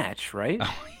this match, right?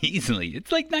 Oh, easily.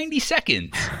 It's like 90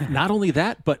 seconds. Not only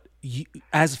that, but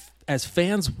as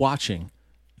fans watching,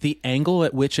 the angle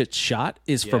at which it's shot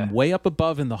is from way up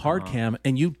above in the hard cam,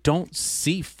 and you don't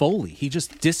see Foley. He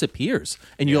just disappears.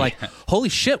 And you're like, holy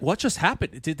shit, what just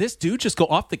happened? Did this dude just go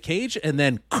off the cage and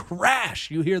then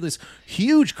crash? You hear this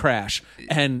huge crash,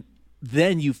 and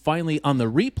then you finally, on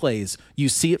the replays, you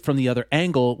see it from the other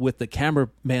angle with the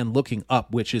cameraman looking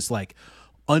up, which is like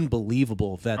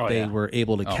unbelievable that they were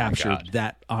able to my capture God.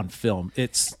 that on film.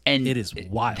 It is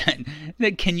wild.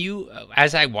 Can you,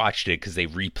 as I watched it, because they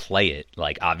replay it,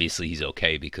 like obviously he's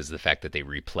okay because of the fact that they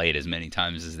replay it as many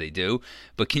times as they do,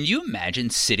 but can you imagine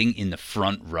sitting in the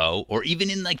front row or even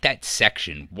in like that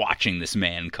section watching this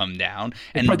man come down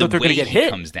and the way he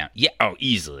comes down? Yeah,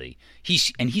 easily.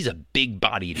 He's a big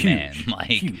bodied man,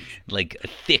 like a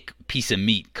thick piece of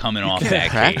meat coming off that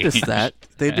practice cage. that.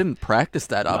 They didn't practice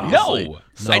that, obviously. No.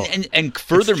 And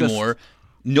furthermore,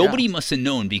 nobody must have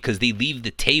known because they leave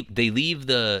the tape. They leave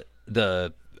the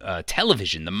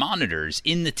television, the monitors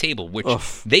in the table, which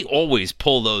they always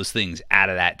pull those things out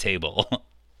of that table.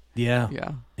 Yeah.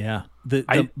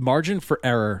 The margin for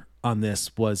error on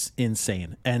this was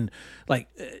insane, and like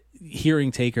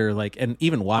hearing Taker, like, and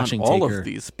even watching on all Taker, of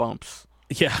these bumps.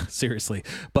 Yeah, seriously.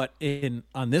 But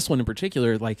on this one in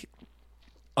particular, like,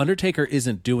 Undertaker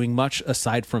isn't doing much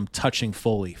aside from touching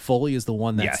Foley. Foley is the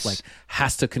one that's like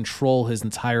has to control his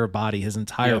entire body, his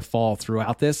entire fall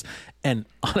throughout this. And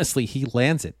honestly, he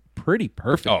lands it pretty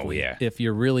perfectly. If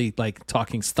you're really like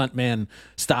talking stuntman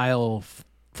style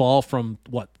fall from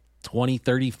 20,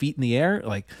 30 feet in the air,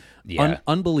 like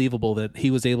unbelievable that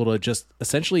he was able to just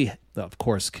essentially, of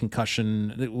course,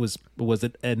 concussion was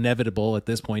inevitable at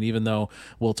this point, even though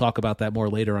we'll talk about that more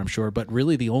later, I'm sure. But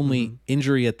really the only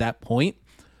injury at that point,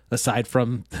 aside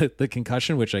from the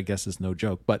concussion, which I guess is no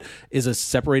joke, but is a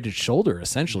separated shoulder,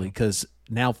 essentially, because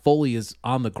now Foley is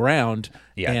on the ground.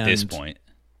 Yeah, and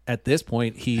at this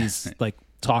point, he's like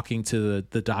talking to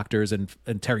the doctors and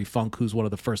Terry Funk, who's one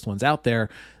of the first ones out there,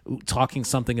 talking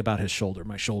something about his shoulder,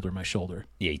 my shoulder.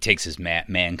 Yeah, he takes his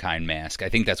Mankind mask. I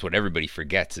think that's what everybody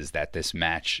forgets is that this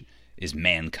match is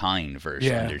Mankind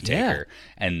versus Undertaker,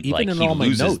 and even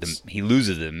like he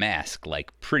loses the mask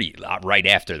like pretty right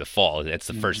after the fall. That's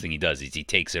the first thing he does is he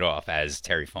takes it off as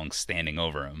Terry Funk's standing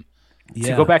over him.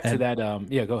 Yeah, to go back to that.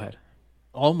 Go ahead.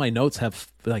 All my notes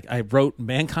have like I wrote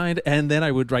Mankind and then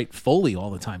I would write Foley all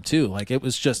the time too. Like it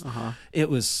was just it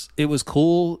was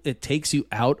cool. It takes you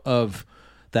out of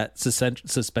that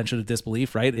suspension of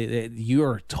disbelief, right? You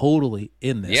are totally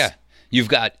in this. Yeah, you've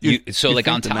got so like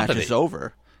on top of it, is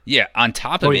over. Yeah, on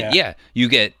top of it, you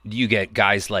get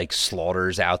guys like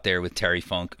Slaughter's out there with Terry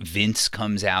Funk. Vince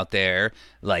comes out there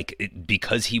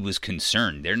because he was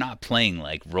concerned. They're not playing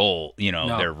like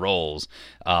their roles.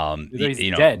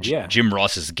 Dead, Jim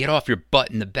Ross says, "Get off your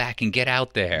butt in the back and get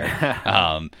out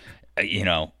there."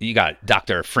 You got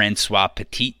Dr. Francois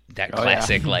Petit, that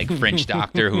classic like French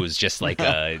doctor who was just like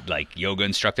a yoga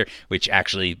instructor, which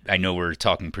actually I know we're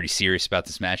talking pretty serious about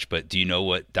this match, but do you know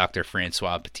what Dr.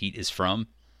 Francois Petit is from?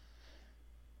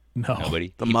 No.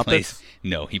 Nobody? The Muppets?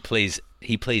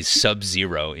 He plays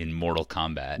Sub-Zero in Mortal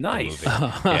Kombat. Nice.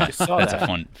 That's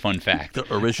a fun fact.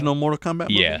 The original Mortal Kombat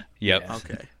movie? Yeah. Yep. Yeah.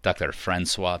 Okay. Dr.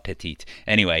 Francois Petit.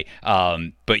 Anyway,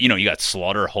 but you got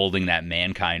Slaughter holding that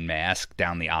Mankind mask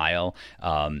down the aisle.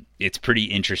 It's pretty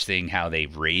interesting how they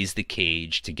raise the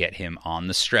cage to get him on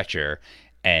the stretcher,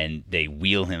 and they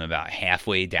wheel him about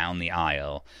halfway down the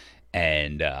aisle,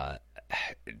 and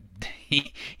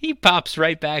he pops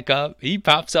right back up. He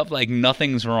pops up like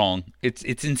nothing's wrong. It's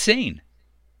insane.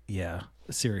 Yeah,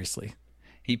 seriously.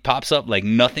 He pops up like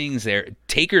nothing's there.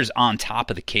 Taker's on top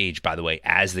of the cage, by the way,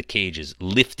 as the cage is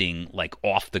lifting like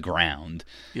off the ground.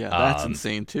 Yeah, that's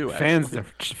insane too. Fans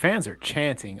are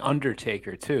chanting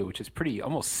Undertaker too, which is pretty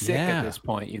almost sick at this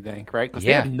point. You think, right? Because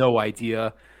they have no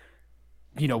idea.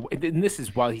 And this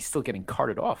is while he's still getting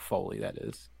carted off. Foley, that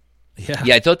is.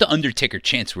 Yeah, I thought the Undertaker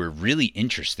chants were really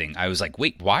interesting. I was like,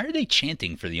 wait, why are they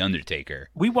chanting for the Undertaker?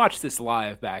 We watched this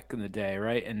live back in the day,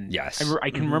 right? And yes, I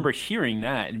can remember hearing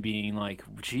that and being like,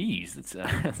 geez, is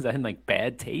that in like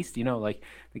bad taste? Like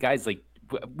the guys like,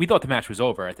 we thought the match was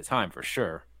over at the time for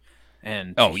sure.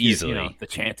 And easily. The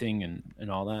chanting and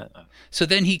all that. So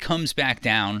then he comes back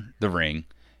down the ring,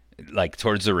 like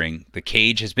towards the ring. The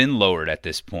cage has been lowered at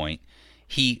this point.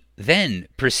 He then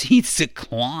proceeds to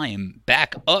climb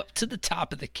back up to the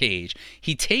top of the cage.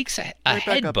 He takes a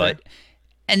headbutt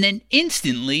and then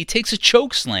instantly takes a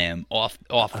choke slam off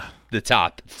the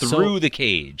top through the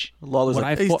cage. Lawler's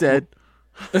like, he's dead.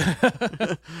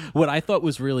 What I thought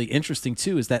was really interesting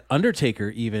too is that Undertaker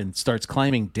even starts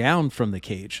climbing down from the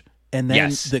cage. And then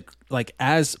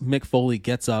as Mick Foley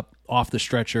gets up off the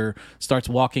stretcher, starts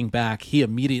walking back, he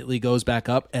immediately goes back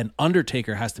up, and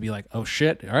Undertaker has to be like, oh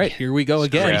shit, all right, here we go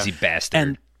again. Crazy bastard.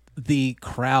 And the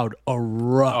crowd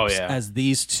erupts as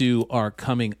these two are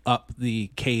coming up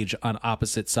the cage on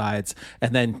opposite sides.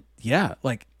 And then,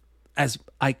 as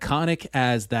iconic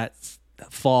as that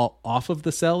fall off of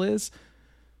the cell is,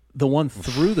 the one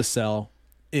through the cell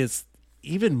is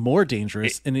even more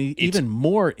dangerous and even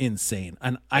more insane.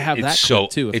 And I have that clip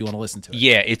too if you want to listen to it.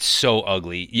 Yeah, it's so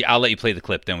ugly. Yeah, I'll let you play the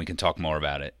clip, then we can talk more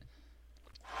about it.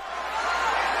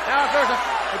 Now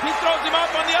if he throws him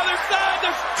up on the other side,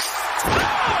 there's...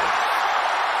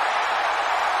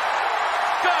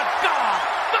 Good God!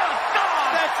 Good God!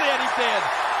 That's it, he said.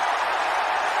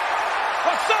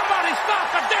 Well, somebody stop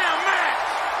the damn match!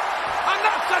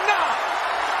 Enough's enough!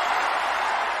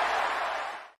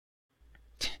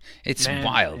 It's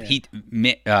wild.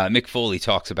 Yeah. Mick Foley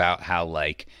talks about how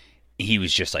like he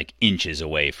was just like inches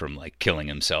away from like killing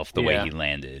himself the way he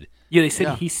landed. Yeah, they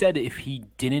said he said if he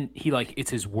didn't,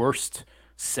 it's his worst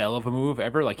sell of a move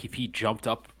ever. Like if he jumped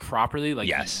up properly, like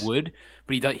he would,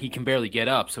 but he can barely get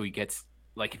up, so he gets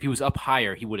like if he was up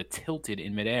higher, he would have tilted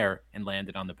in midair and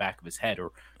landed on the back of his head,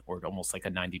 or almost like a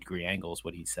 90-degree angle is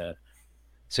what he said.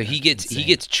 So he gets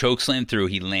chokeslammed through.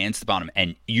 He lands the bottom,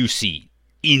 and you see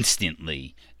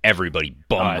instantly everybody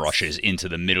rushes into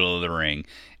the middle of the ring,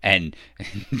 and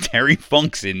Terry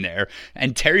Funk's in there,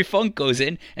 and Terry Funk goes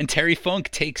in, and Terry Funk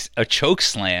takes a choke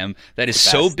slam that is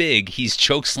so big he's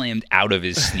choke slammed out of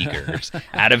his sneakers,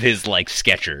 out of his like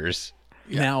Skechers.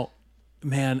 Yeah. Now,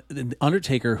 man, the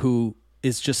Undertaker, who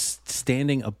is just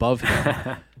standing above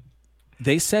him,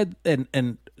 they said,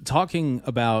 and talking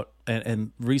about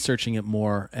and researching it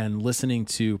more and listening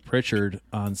to Pritchard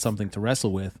on Something to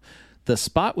Wrestle With, the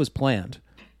spot was planned,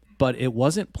 but it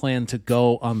wasn't planned to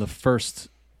go on the first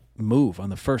move, on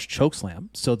the first chokeslam.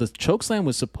 So the chokeslam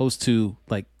was supposed to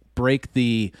like break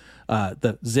the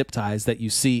zip ties that you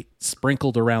see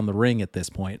sprinkled around the ring at this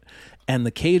point, and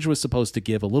the cage was supposed to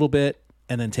give a little bit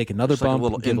and then take another bump,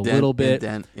 and give a little bit.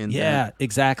 Yeah,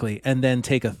 exactly. And then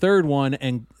take a third one,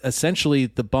 and essentially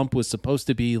the bump was supposed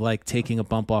to be like taking a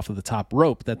bump off of the top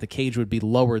rope, that the cage would be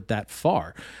lowered that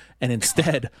far. And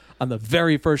instead, on the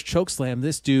very first chokeslam,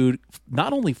 this dude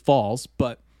not only falls,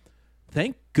 but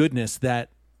thank goodness that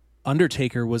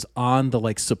Undertaker was on the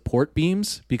like support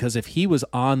beams, because if he was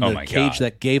on the cage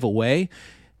that gave away,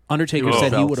 Undertaker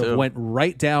said he would have went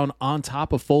right down on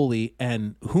top of Foley,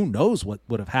 and who knows what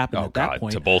would have happened at that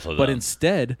point to both of them. But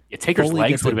instead, Taker's Foley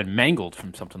legs would have been mangled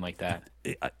from something like that.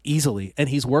 Easily. And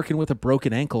he's working with a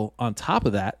broken ankle on top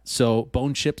of that. So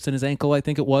bone chips in his ankle, I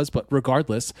think it was. But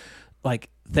regardless, like,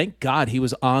 thank God he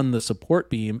was on the support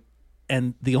beam,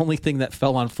 and the only thing that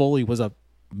fell on Foley was a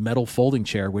metal folding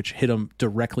chair, which hit him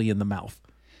directly in the mouth.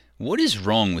 What is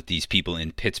wrong with these people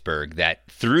in Pittsburgh that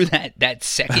through that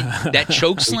second that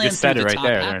choke slam through the top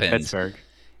happens?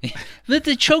 That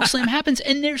the choke slam happens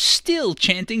and they're still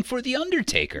chanting for the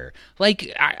Undertaker.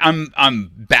 Like I'm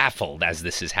baffled as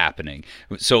this is happening.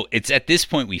 So it's at this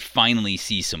point we finally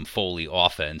see some Foley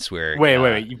offense where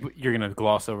wait, you're gonna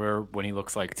gloss over when he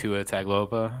looks like Tua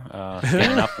Tagovailoa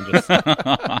getting up and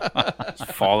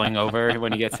just falling over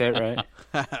when he gets hit, right?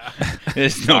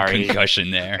 There's no concussion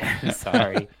there.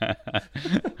 Sorry.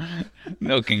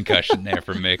 No concussion there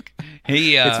for Mick.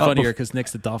 It's funnier because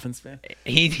Nick's a Dolphins fan.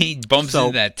 He bumps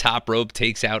into that top rope,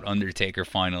 takes out Undertaker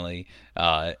finally,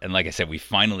 and like I said, we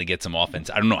finally get some offense.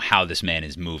 I don't know how this man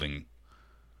is moving.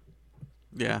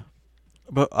 Yeah,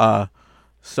 but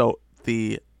so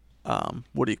the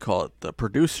what do you call it? The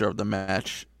producer of the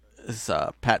match is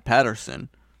Pat Patterson,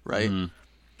 right? Mm-hmm.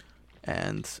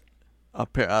 And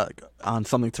on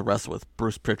Something to Wrestle With,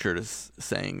 Bruce Pritchard is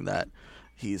saying that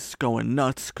he's going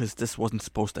nuts because this wasn't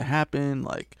supposed to happen.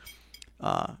 Like,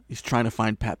 he's trying to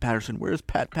find Pat Patterson. Where's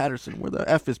Pat Patterson? Where the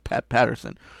F is Pat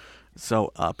Patterson?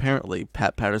 So apparently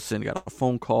Pat Patterson got a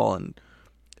phone call, and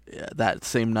that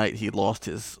same night he lost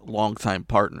his longtime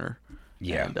partner.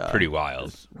 Yeah, and, pretty wild. It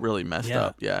was really messed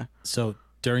up, yeah. So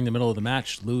during the middle of the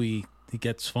match, Louis... he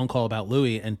gets a phone call about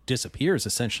Louis and disappears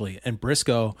essentially. And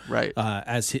Briscoe, right?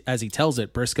 As he tells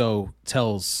it, Briscoe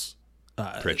tells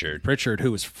Pritchard,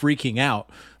 who is freaking out,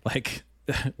 like,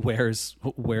 "Where's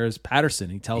Patterson?"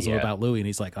 He tells him about Louis, and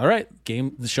he's like, "All right,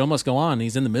 the show must go on."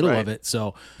 He's in the middle of it,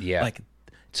 so like,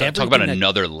 so talk about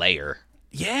another layer.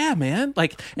 Yeah, man.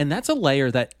 Like, and that's a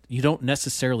layer that you don't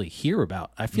necessarily hear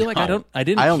about. I feel like I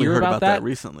didn't only hear heard about that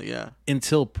recently, yeah,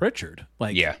 until Pritchard.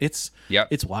 Like, it's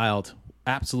wild.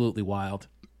 Absolutely wild.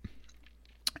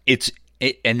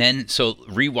 And then so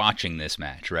rewatching this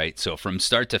match, right? So from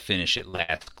start to finish, it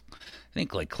lasts, I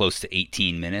think, like close to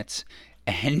 18 minutes,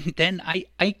 and then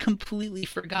I completely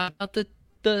forgot about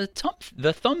the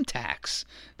thumbtacks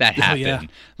that happened. Yeah.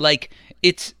 Like,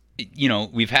 it's,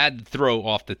 we've had the throw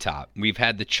off the top, we've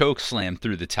had the choke slam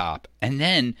through the top, and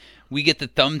then we get the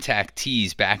thumbtack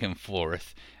tease back and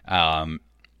forth.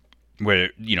 Where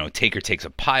Taker takes a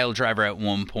pile driver at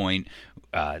one point,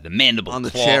 the mandible on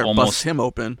the claw chair, almost busts him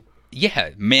open. Yeah,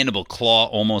 mandible claw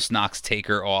almost knocks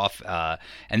Taker off,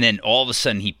 and then all of a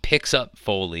sudden he picks up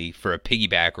Foley for a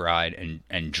piggyback ride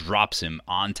and drops him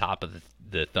on top of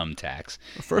the thumbtacks.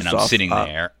 First and I'm off, sitting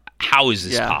there. How is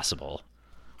this possible?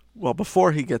 Well,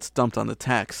 before he gets dumped on the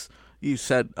tacks, you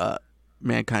said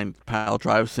Mankind pile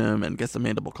drives him and gets the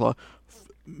mandible claw.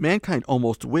 Mankind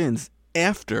almost wins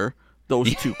after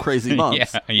those two crazy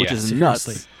bumps, which is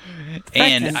nuts.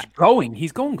 And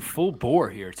he's going full bore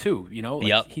here too. You know,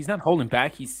 he's not holding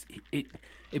back.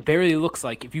 It barely looks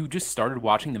like if you just started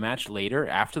watching the match later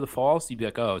after the falls, you'd be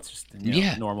like, oh, it's just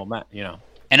normal match. You know.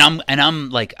 And I'm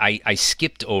like, I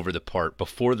skipped over the part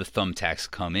before the thumbtacks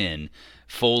come in.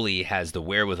 Foley has the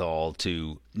wherewithal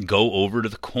to go over to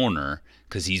the corner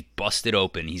because he's busted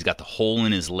open. He's got the hole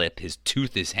in his lip. His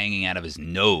tooth is hanging out of his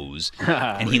nose,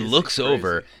 and he looks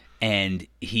over. And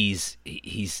he's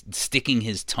sticking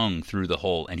his tongue through the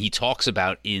hole. And he talks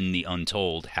about in the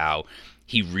Untold how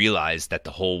he realized that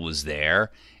the hole was there.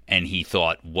 And he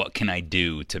thought, what can I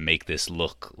do to make this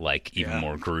look like even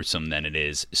more gruesome than it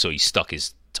is? So he stuck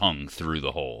his tongue through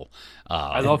the hole.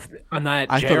 I love on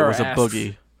that. I thought it was a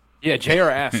boogie. Yeah,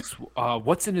 JR asks,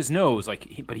 what's in his nose?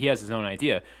 But he has his own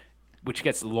idea. Which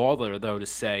gets Lawler, though, to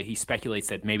say, he speculates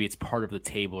that maybe it's part of the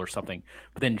table or something.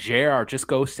 But then JR just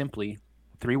goes simply...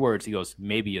 3 words. He goes,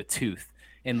 maybe a tooth.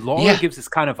 And Lawler gives this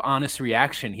kind of honest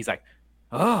reaction. He's like,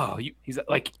 oh, he's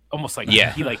like, almost like,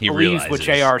 he believes realizes what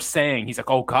JR's saying. He's like,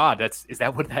 oh God, is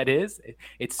that what that is?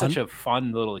 It's such a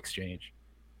fun little exchange.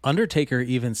 Undertaker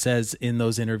even says in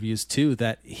those interviews too,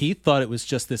 that he thought it was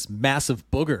just this massive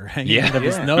booger hanging out of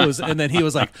his nose. And then he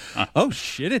was like, oh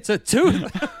shit, it's a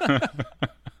tooth.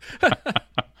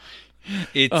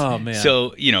 Oh man.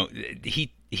 So,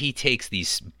 he takes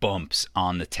these bumps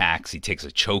on the tacks. He takes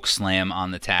a choke slam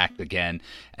on the tack again,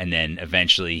 and then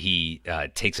eventually he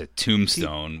takes a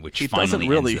tombstone, which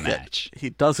finally ends the match. He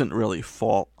doesn't really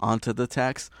fall onto the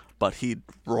tacks, but he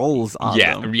rolls on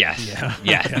them.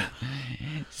 Yeah.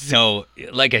 So,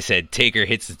 like I said, Taker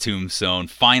hits the tombstone,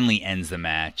 finally ends the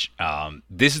match.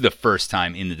 This is the first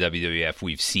time in the WWF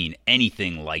we've seen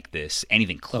anything like this,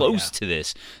 anything close to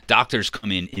this. Doctors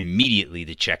come in immediately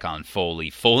to check on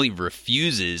Foley. Foley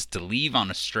refuses to leave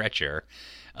on a stretcher,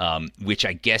 which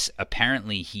I guess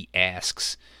apparently he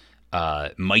asks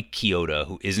Mike Chioda,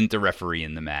 who isn't the referee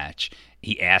in the match,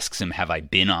 he asks him, have I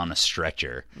been on a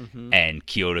stretcher? Mm-hmm. And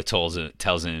Chioda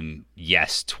tells him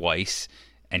yes twice.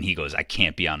 And he goes, I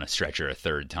can't be on a stretcher a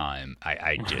third time.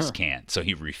 I just can't. So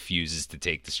he refuses to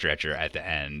take the stretcher at the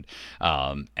end.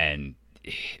 And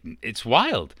it's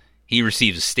wild. He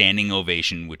receives a standing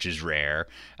ovation, which is rare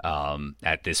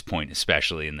at this point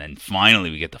especially. And then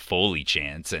finally we get the Foley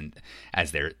chants. And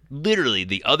as they're literally,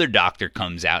 the other doctor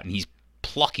comes out and he's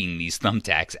plucking these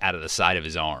thumbtacks out of the side of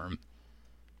his arm.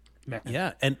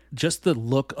 Yeah, and just the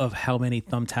look of how many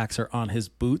thumbtacks are on his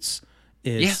boots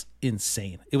is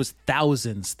insane. It was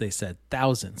thousands, they said,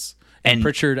 thousands. And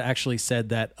Pritchard actually said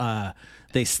that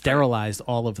they sterilized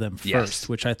all of them first,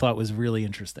 which I thought was really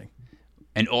interesting.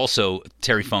 And also,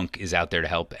 Terry Funk is out there to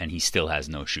help, and he still has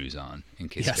no shoes on, in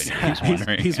case anybody's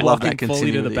wondering. He's walking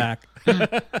fully to the back.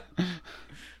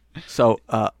 So,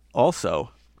 also,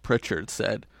 Pritchard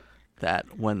said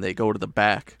that when they go to the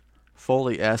back,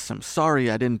 Foley asks him, sorry,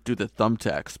 I didn't do the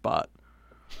thumbtack spot.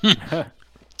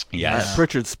 Yes.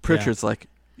 Pritchard's like,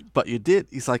 but you did.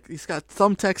 He's like, he's got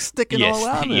thumbtacks sticking all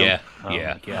out of him. Oh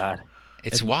my God.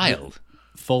 It's wild.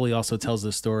 Foley also tells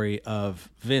the story of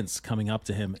Vince coming up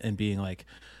to him and being like,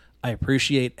 I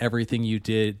appreciate everything you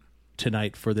did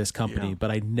tonight for this company,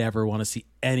 but I never want to see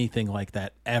anything like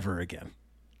that ever again.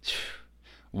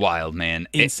 Wild, man.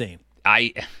 Insane.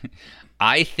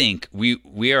 I think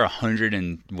we are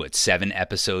 107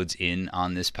 episodes in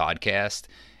on this podcast,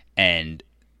 and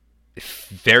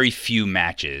very few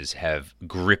matches have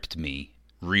gripped me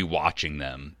rewatching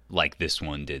them like this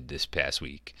one did this past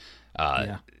week.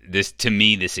 This, to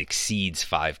me, this exceeds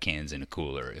 5 cans in a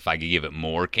cooler. If I could give it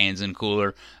more cans in a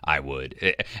cooler, I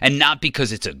would. And not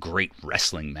because it's a great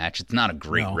wrestling match. It's not a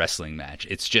great wrestling match.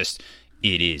 It's just,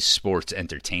 it is sports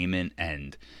entertainment,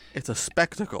 and it's a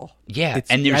spectacle. Yeah,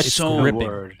 and there's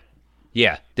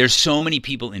there's so many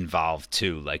people involved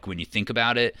too. Like when you think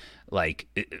about it, like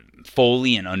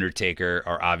Foley and Undertaker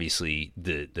are obviously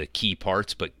the key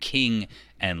parts, but King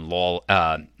and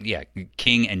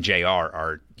King and JR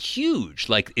are huge.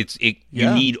 Like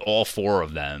you need all 4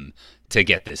 of them to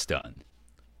get this done.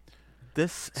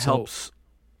 This helps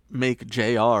make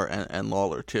JR and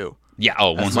Lawler too. Yeah,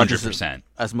 100%.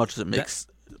 As much as it makes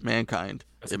Mankind,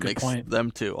 it makes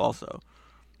them too also.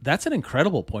 That's an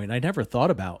incredible point I never thought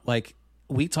about. Like,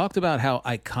 we talked about how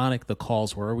iconic the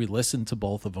calls were. We listened to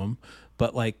both of them,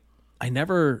 but like, I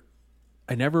never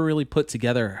I never really put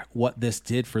together what this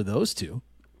did for those two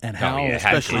and how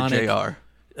especially iconic,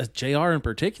 JR. JR in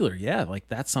particular. Yeah, like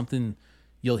that's something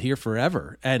you'll hear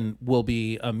forever and will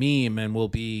be a meme and will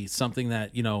be something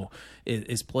that, you know,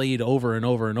 is played over and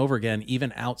over and over again,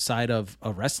 even outside of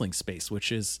a wrestling space, which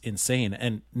is insane.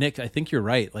 And Nick, I think you're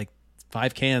right. Like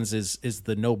 5 cans is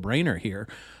the no-brainer here.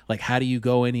 Like, how do you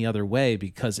go any other way?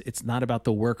 Because it's not about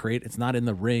the work rate. It's not in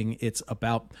the ring. It's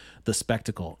about the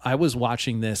spectacle. I was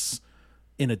watching this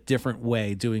in a different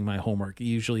way doing my homework.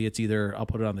 Usually it's either I'll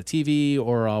put it on the TV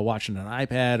or I'll watch it on an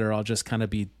iPad or I'll just kind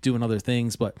of be doing other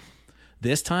things. But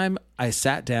this time I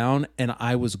sat down and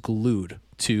I was glued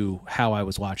to how I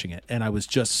was watching it. And I was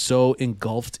just so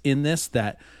engulfed in this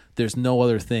that there's no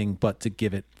other thing but to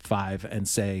give it 5 and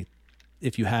say,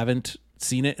 if you haven't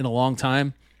seen it in a long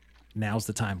time, now's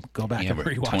the time. Go back and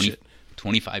rewatch it.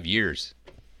 25 years.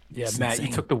 Yeah, It's Matt, insane.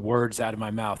 you took the words out of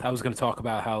my mouth. I was going to talk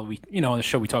about how we, you know, on the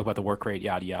show we talk about the work rate,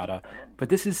 yada, yada. But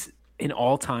this is an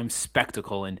all-time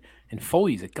spectacle, and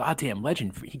Foley's a goddamn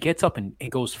legend. He gets up and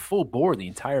goes full bore the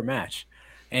entire match.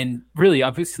 And really,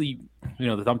 obviously, you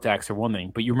know, the thumbtacks are one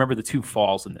thing, but you remember the 2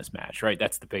 falls in this match, right?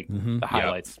 That's the big, the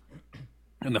highlights.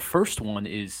 And the first one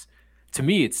is, to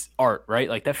me, it's art, right?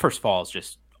 Like that first fall is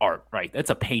just art, right? That's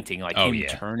a painting, like him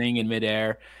turning in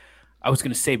midair. I was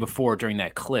going to say before during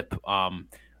that clip,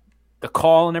 the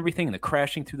call and everything and the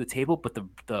crashing through the table, but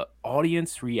the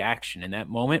audience reaction in that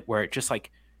moment where it just like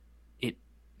they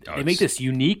make this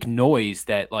unique noise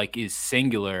that like is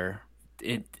singular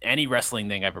in any wrestling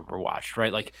thing I've ever watched,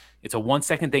 right? Like it's a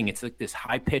 1-second thing. It's like this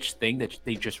high pitched thing that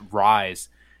they just rise.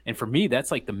 And for me, that's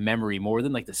like the memory more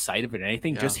than like the sight of it or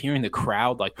anything. Just hearing the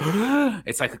crowd, like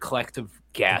it's like a collective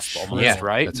gasp almost,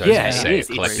 right? That's what I was gonna say, it is.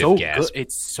 It's so good.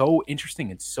 It's so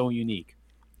interesting and so unique.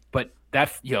 But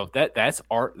that, you know, that's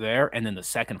art there. And then the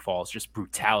second fall is just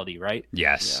brutality, right?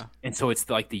 Yes. Yeah. And so it's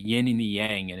like the yin and the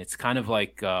yang, and it's kind of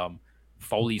like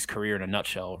Foley's career in a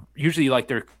nutshell. Usually, like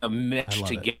they're meshed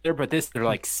together, but they're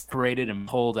like separated and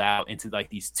pulled out into like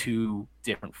these 2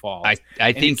 different falls.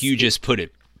 I think you just put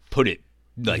it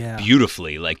like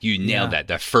beautifully. Like you nailed that.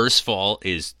 The first fall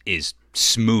is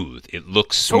smooth. It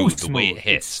looks smooth the way it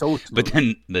hits. It's so smooth. But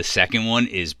then the second one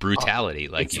is brutality,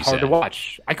 like it's you hard said. to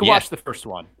watch. I could watch the first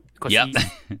one. Yep.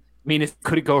 I mean,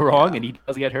 could it go wrong? And he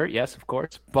does get hurt, yes, of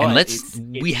course. But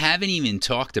and we haven't even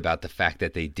talked about the fact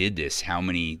that they did this how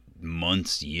many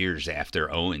months, years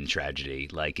after Owen tragedy.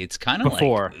 Like it's kind of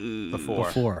before.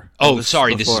 Oh,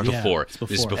 sorry, this is before. before. Yeah,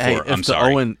 This is before. Hey, I'm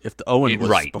sorry. If the Owen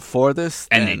was before this,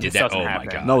 and then they did that. Oh my happen.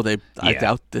 god. No, I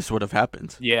doubt this would have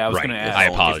happened. Yeah, I was going to ask. I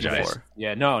apologize. Before.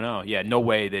 Yeah, no. Yeah, no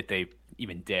way that they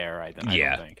even dare. I don't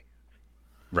think.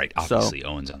 Right, obviously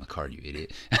Owen's on the card, you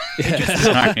idiot.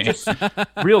 Just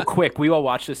real quick, we all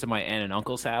watched this at my aunt and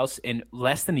uncle's house, and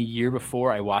less than a year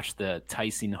before, I watched the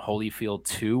Tyson Holyfield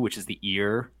 2, which is the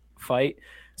ear fight.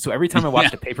 So every time I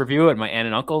watched a pay-per-view at my aunt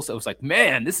and uncle's, I was like,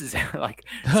 man, this is like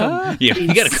some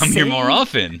you got to come here more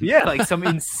often. Yeah, like some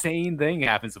insane thing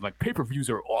happens. I'm like, pay-per-views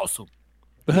are awesome.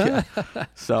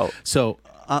 So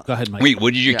go ahead, Mike. Wait,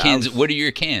 what are your cans? What are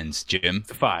your cans, Jim?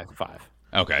 It's a 5.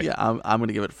 Okay. Yeah, I'm going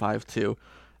to give it 5 too.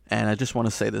 And I just want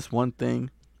to say this one thing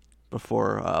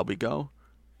before we go.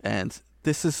 And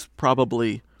this is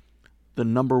probably the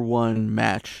number 1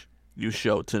 match you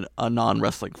show to a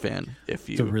non-wrestling fan. If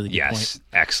you It's a really good point.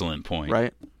 Excellent point.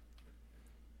 Right?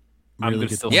 I'm going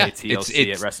to still say TLC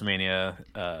it's- at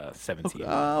WrestleMania 17.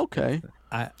 Okay.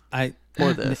 I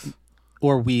Or this.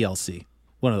 or WLC,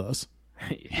 one of those.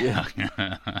 Yeah.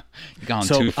 You're going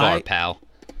So too far, pal.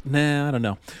 Nah, I don't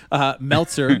know.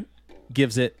 Meltzer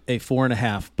gives it a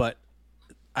 4.5, but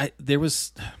there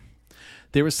was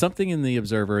something in the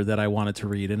Observer that I wanted to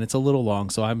read, and it's a little long,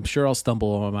 so I'm sure I'll stumble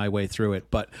on my way through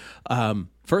it. But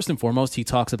first and foremost, he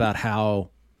talks about how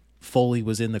Foley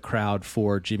was in the crowd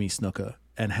for Jimmy Snuka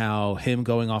and how him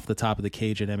going off the top of the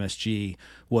cage at MSG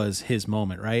was his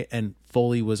moment, right? And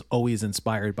Foley was always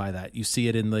inspired by that. You see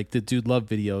it in like the Dude Love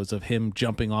videos of him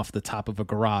jumping off the top of a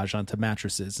garage onto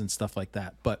mattresses and stuff like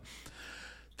that. But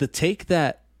the take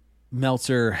that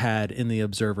Meltzer had in the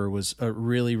Observer was a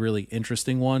really, really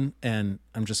interesting one, and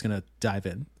I'm just going to dive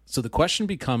in. So the question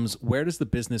becomes, where does the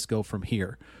business go from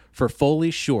here? For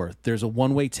Foley, sure, there's a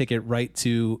one-way ticket right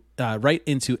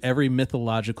into every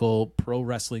mythological pro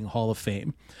wrestling Hall of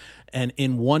Fame. And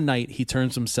in one night, he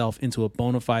turns himself into a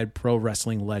bona fide pro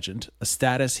wrestling legend, a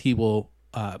status he will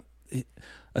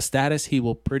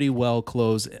pretty well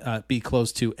be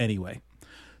close to anyway.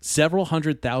 Several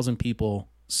 100,000 people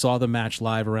saw the match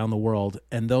live around the world,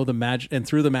 and through the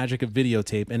magic of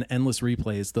videotape and endless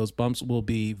replays, those bumps will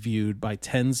be viewed by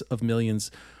tens of millions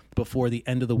before the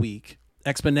end of the week,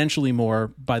 exponentially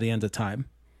more by the end of time.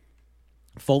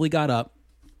 Foley got up,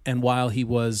 and while he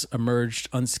was emerged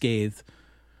unscathed,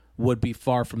 would be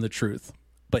far from the truth.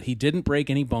 But he didn't break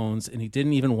any bones, and he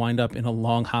didn't even wind up in a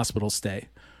long hospital stay.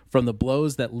 From the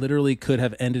blows that literally could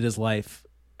have ended his life,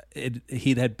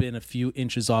 he had been a few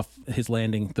inches off his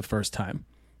landing the first time.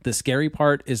 The scary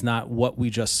part is not what we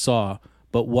just saw,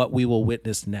 but what we will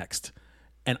witness next.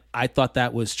 And I thought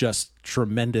that was just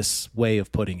tremendous way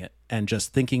of putting it. And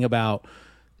just thinking about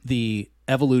the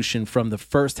evolution from the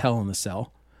first Hell in the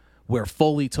Cell, where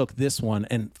Foley took this one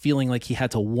and feeling like he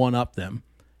had to one-up them.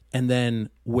 And then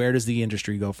where does the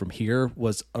industry go from here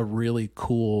was a really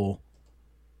cool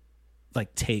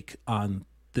take on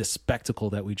this spectacle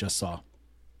that we just saw.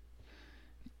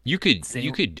 You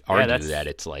could argue that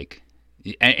it's like,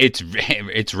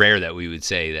 it's rare that we would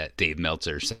say that Dave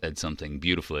Meltzer said something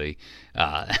beautifully,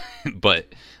 but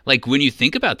like when you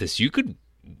think about this,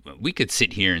 we could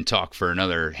sit here and talk for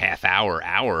another half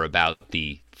hour about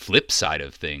the flip side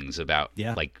of things, about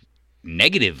like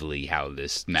negatively how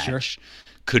this match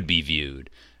could be viewed,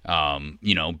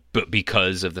 but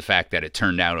because of the fact that it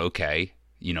turned out okay,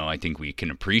 I think we can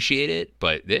appreciate it.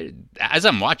 But as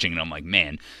I'm watching it, I'm like,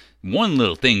 man, one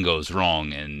little thing goes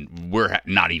wrong and we're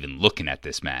not even looking at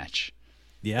this match.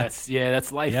 Yeah.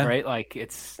 That's life, right? Like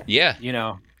it's,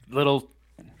 little,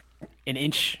 an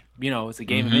inch, it's a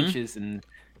game of inches, and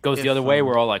goes the other way.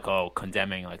 We're all like, oh,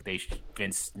 condemning, like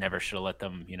Vince never should have let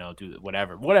them, do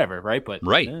whatever, right? But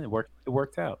it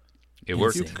worked out. It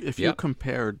worked. If you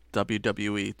compare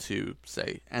WWE to,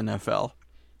 say, NFL,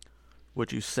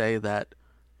 would you say that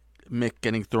Mick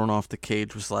getting thrown off the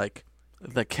cage was like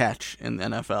the catch in the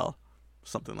NFL?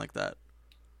 Something like that.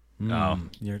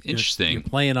 Interesting. You're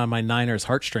playing on my Niners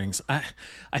heartstrings.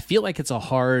 I feel like it's a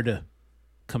hard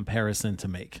comparison to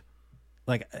make.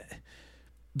 Like,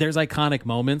 there's iconic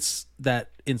moments that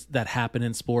happen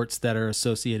in sports that are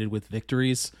associated with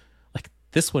victories. Like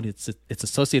this one, it's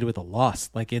associated with a loss.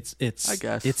 Like it's I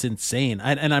guess it's insane.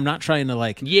 And I'm not trying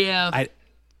to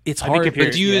it's hard.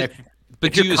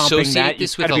 But do you associate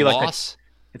this with a loss?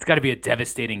 It's got to be a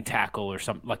devastating tackle or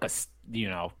some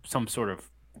some sort of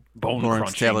bone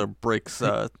Lawrence crunching. Taylor breaks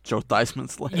Joe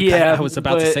Theismann's leg. Yeah, I was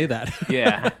about to say that.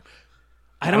 Yeah.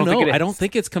 I don't know. I don't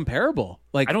think it's comparable.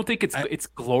 Like, I don't think it's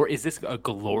glorious. Is this a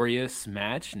glorious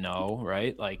match? No,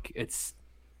 right? Like, it's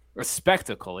a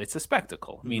spectacle. It's a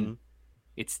spectacle. I mean,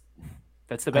 that's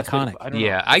the best. Iconic.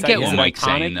 I get what Mike's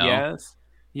saying, though. Yes.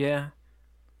 Yeah.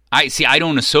 I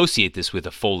don't associate this with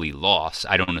a Foley loss.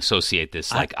 I don't associate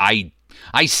this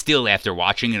I still, after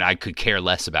watching it, I could care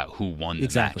less about who won the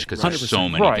match because there's so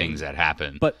many things that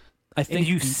happen. But I think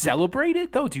you celebrate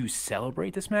it though. Do you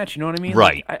celebrate this match? You know what I mean?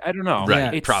 Right. Like, I don't know.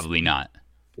 Right. Yeah. Probably not.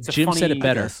 Jim said it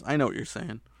better. I know what you're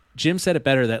saying. Jim said it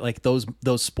better that like those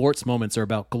sports moments are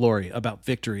about glory, about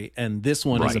victory, and this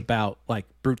one is about like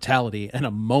brutality and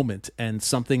a moment and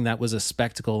something that was a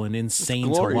spectacle and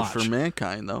insane to watch. For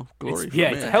Mankind, though. Glory for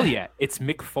Mankind. Hell yeah. It's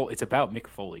Mick Foley. It's about Mick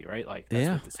Foley, right? Like that's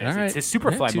what this is. All right. It's his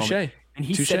Superfly moment. And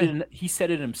he touché.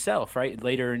 said it himself, right?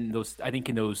 Later in those, I think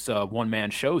in those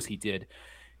one-man shows he did,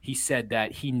 he said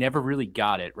that he never really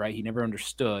got it, right? He never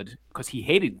understood because he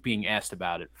hated being asked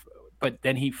about it. But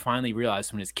then he finally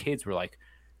realized when his kids were like,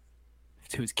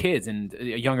 to his kids and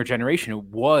a younger generation, it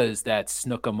was that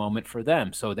Snuka moment for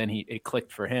them. So then it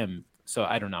clicked for him. So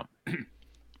I don't know.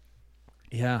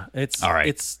 Yeah, it's all right.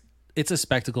 It's a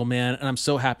spectacle, man, and I'm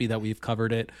so happy that we've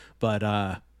covered it. But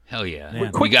hell yeah,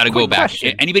 man. We got to go back.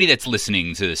 Question. Anybody that's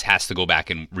listening to this has to go back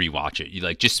and rewatch it.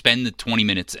 You just spend the 20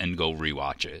 minutes and go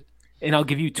rewatch it. And I'll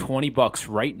give you $20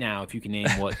 right now if you can name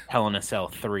what Hell in a Cell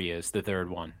 3 is, the third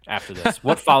one after this.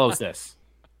 What follows this?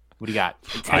 What do you got?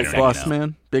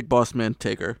 Big Boss Man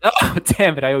Taker. Oh,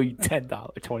 damn it. I owe you $10,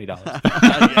 $20.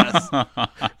 Yes.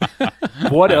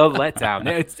 What a letdown.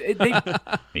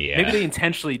 Maybe they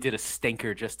intentionally did a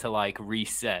stinker just to like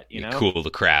reset, Cool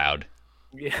the crowd.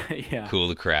 Yeah. Cool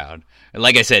the crowd.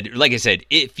 Like I said,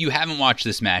 if you haven't watched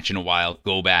this match in a while,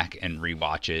 go back and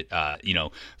rewatch it.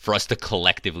 For us to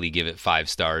collectively give it 5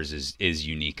 stars is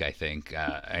unique, I think.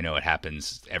 I know it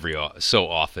happens so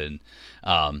often.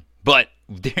 But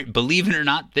believe it or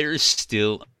not, there is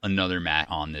still another match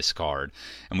on this card.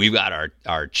 And we've got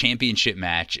our championship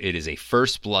match. It is a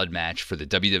first blood match for the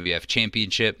WWF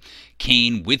Championship.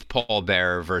 Kane with Paul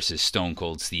Bearer versus Stone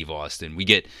Cold Steve Austin. We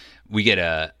get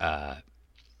a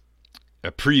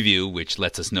preview, which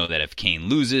lets us know that if Kane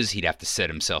loses, he'd have to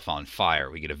set himself on fire.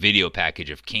 We get a video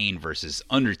package of Kane versus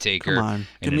Undertaker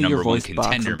in a number one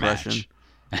contender match.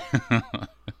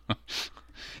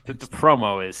 The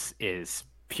promo is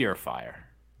pure fire.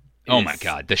 Oh my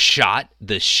God. The shot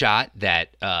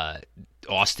that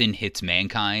Austin hits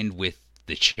Mankind with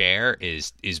the chair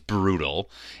is brutal.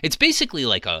 It's basically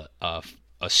like a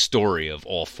story of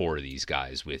all four of these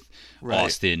guys with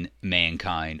Austin,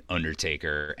 Mankind,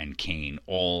 Undertaker, and Kane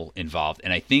all involved.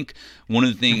 And I think one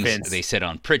of the things they said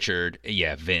on Pritchard,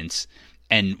 Vince,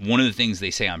 and one of the things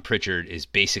they say on Pritchard is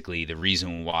basically the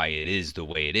reason why it is the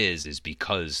way it is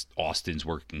because Austin's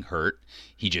working hurt.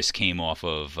 He just came off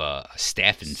of a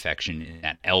staph infection in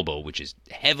that elbow, which is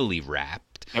heavily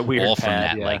wrapped. A weird all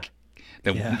pad, from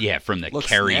that, from the Looks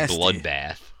Kerry nasty.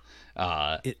 bloodbath.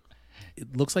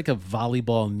 It looks like a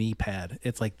volleyball knee pad.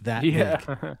 It's like that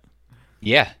big.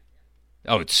 Yeah.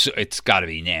 Oh, it's got to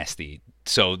be nasty.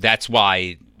 So that's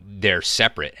why they're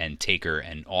separate, and Taker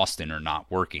and Austin are not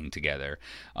working together.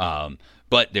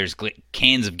 But there's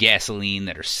cans of gasoline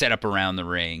that are set up around the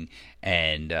ring,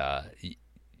 and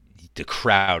the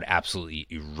crowd absolutely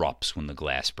erupts when the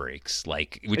glass breaks.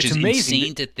 Which is amazing.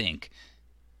 Insane to think.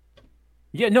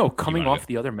 Yeah, no, coming off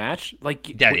the other match,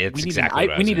 It's exactly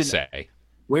what I was going to say.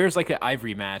 Where's an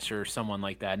Ivory match or someone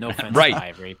like that? No offense Right. to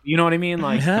Ivory. You know what I mean?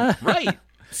 Right.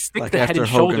 Stick the head and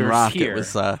Hogan shoulders Rock, here. it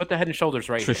was Put the head and shoulders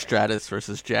right Trish here. Stratus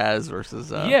versus Jazz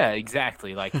versus. Yeah,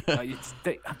 exactly.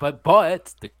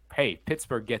 Hey,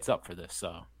 Pittsburgh gets up for this,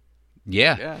 so.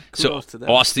 Yeah. So kudos to them.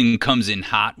 Austin comes in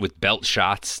hot with belt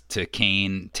shots to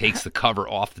Kane, takes the cover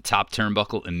off the top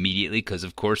turnbuckle immediately because,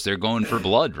 of course, they're going for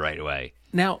blood right away.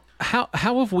 Now, how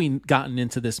have we gotten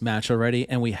into this match already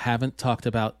and we haven't talked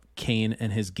about Kane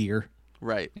and his gear?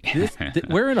 Right.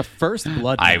 We're in a first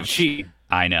blood match.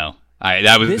 I know.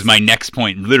 That was my next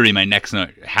point. Literally, my next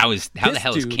note. How the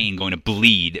hell is dude Kane going to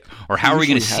bleed, or how are we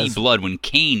going to usually see blood when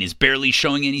Kane is barely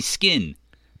showing any skin?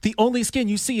 The only skin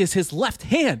you see is his left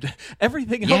hand.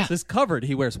 Everything else is covered.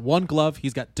 He wears one glove.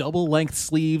 He's got double length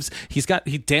sleeves. He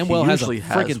damn well has a usually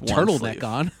has friggin' one turtleneck sleeve.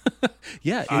 on.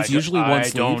 Yeah, it's usually one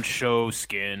sleeve. I don't show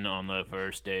skin on the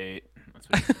first date.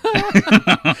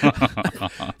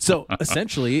 So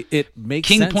essentially, it makes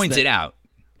King sense points that- it out.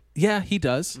 Yeah, he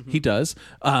does. He does.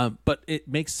 But it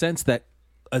makes sense that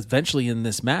eventually in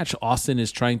this match, Austin is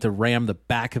trying to ram the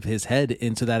back of his head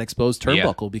into that exposed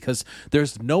turnbuckle because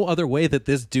there's no other way that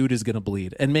this dude is going to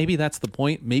bleed. And maybe that's the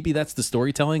point. Maybe that's the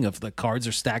storytelling of the cards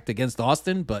are stacked against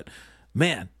Austin. But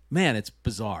man, it's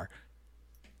bizarre.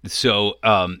 So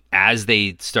as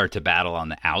they start to battle on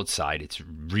the outside, it's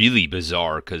really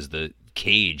bizarre because the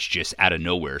cage just out of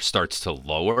nowhere starts to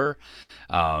lower,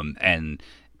 and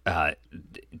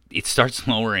it starts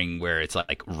lowering where it's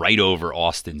like right over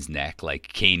Austin's neck, like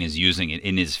Kane is using it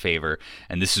in his favor.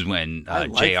 And this is when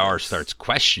JR starts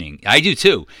questioning. I do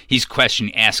too. He's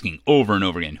questioning, asking over and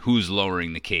over again, who's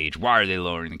lowering the cage? Why are they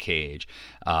lowering the cage?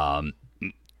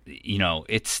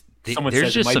 It's Someone there's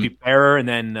says just it might some be Bearer, and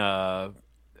then I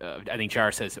think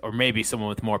JR says, or maybe someone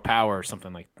with more power or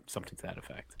something to that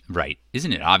effect. right.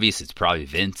 Isn't it obvious it's probably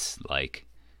Vince?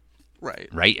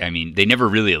 Right. I mean, they never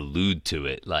really allude to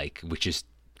it, which is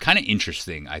kind of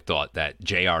interesting. I thought that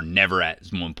JR never at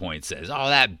one point says, "Oh,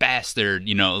 that bastard,"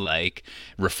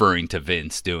 referring to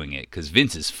Vince doing it, because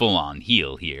Vince is full on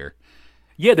heel here.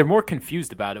 Yeah, they're more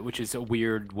confused about it, which is a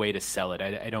weird way to sell it.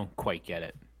 I don't quite get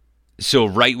it. So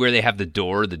right where they have the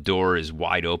door is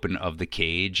wide open of the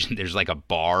cage. There's like a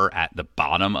bar at the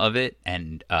bottom of it,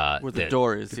 and Where the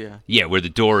door is, yeah, where the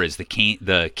door is,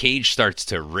 the cage starts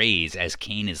to raise as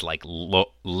Kane is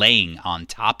laying on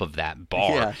top of that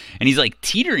bar, and he's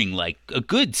teetering a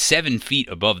good 7 feet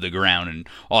above the ground, and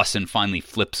Austin finally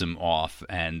flips him off,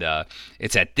 and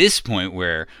it's at this point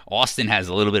where Austin has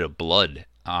a little bit of blood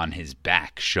on his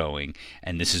back showing,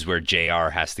 and this is where JR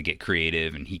has to get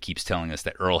creative, and he keeps telling us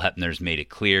that Earl Hebner's made it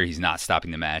clear he's not stopping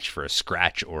the match for a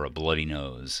scratch or a bloody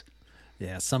nose.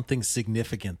 Yeah, something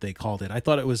significant, they called it. I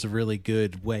thought it was a really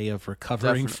good way of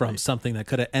recovering from something that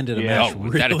could have ended a match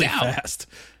really fast.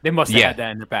 They must have had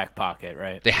that in their back pocket,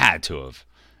 right? They had to have.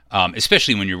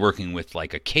 Especially when you're working with a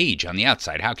cage on the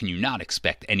outside. How can you not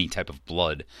expect any type of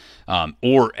blood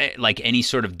or any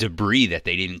sort of debris that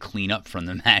they didn't clean up from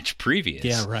the match previous?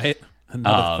 Yeah, right.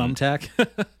 Another thumbtack.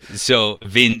 So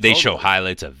they show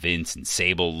highlights of Vince and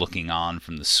Sable looking on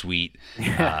from the suite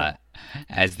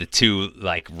as the two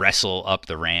wrestle up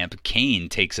the ramp. Kane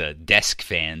takes a desk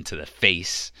fan to the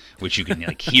face, which you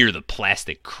can hear the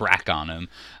plastic crack on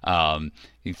him.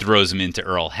 He throws him into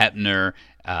Earl Hebner.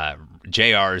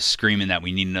 JR is screaming that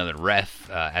we need another ref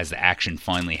as the action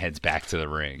finally heads back to the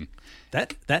ring.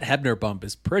 That Hebner bump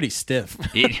is pretty stiff.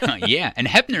 Yeah, and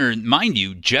Hebner, mind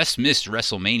you, just missed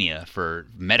WrestleMania for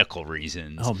medical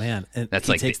reasons. Oh man, and that's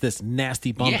he takes this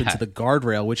nasty bump into the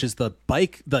guardrail, which is the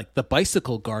bike, the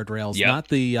bicycle guardrails, not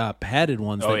the padded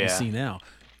ones that you see now.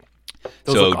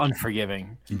 Those So look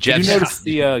unforgiving. Jeff- Did you notice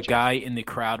the guy in the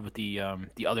crowd with the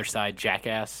other side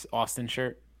Jackass Austin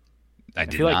shirt? I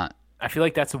did feel not. I feel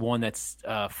like that's the one that's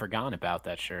forgotten about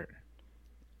that shirt.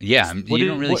 Yeah, What you did-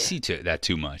 don't really what- see that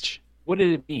too much. What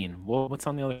did it mean? What's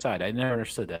on the other side? I never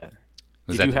understood that.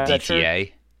 Was Did that you the have that shirt?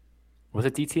 DTA? Was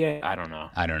it DTA? I don't know.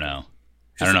 I don't know.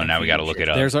 I Just don't know. like Now we got to look it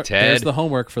up. There's Ted. the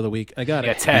homework for the week. I got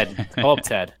Yeah, it. Ted. Call up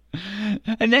Ted.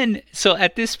 And then, so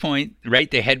at this point, right,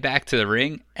 they head back to the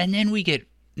ring, and then we get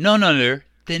none other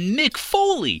than Mick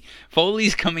Foley.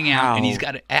 Foley's coming out, and he's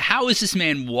got how is this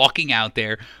man walking out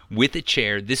there with a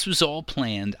chair? This was all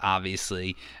planned,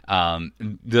 obviously.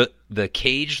 The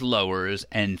cage lowers,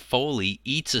 and Foley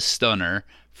eats a stunner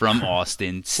from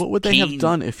Austin. What would they have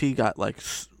done if he got like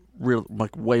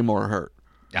way more hurt?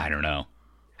 I don't know.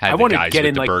 Had I the wanna guys get with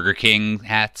in, the like- Burger King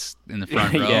hats in the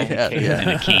front row Yeah,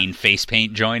 and the Kane face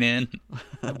paint join in.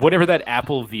 Whatever that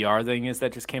Apple VR thing is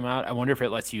that just came out, I wonder if it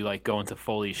lets you like go into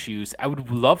Foley's shoes. I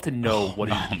would love to know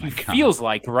what he feels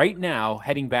like right now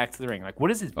heading back to the ring. Like, what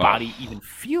does his body even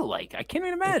feel like? I can't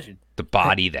even imagine. The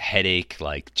body, the headache,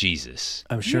 like Jesus.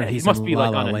 I'm sure Yeah, he's he must in be La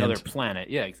like La on another Land. planet.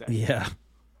 Yeah, exactly. Yeah.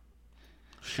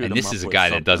 Shoot And him this up is a with guy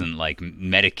that something. doesn't like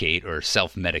medicate or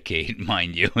self-medicate,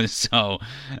 mind you. So,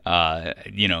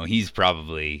 he's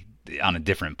probably on a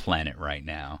different planet right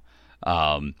now.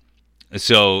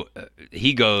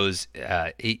 He goes.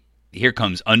 Here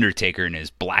comes Undertaker in his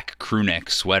black crewneck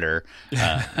sweater,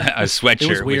 a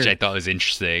sweatshirt, which weird. I thought was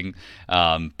interesting.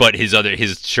 But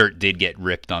his shirt did get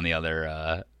ripped on the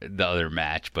other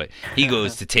match. But he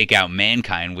goes to take out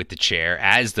Mankind with the chair,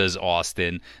 as does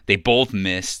Austin. They both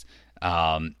missed,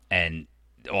 and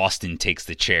Austin takes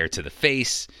the chair to the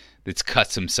face. That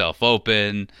cuts himself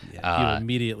open. You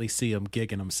immediately see him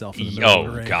gigging himself in the middle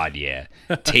of the ring. God, yeah.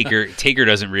 Taker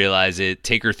doesn't realize it.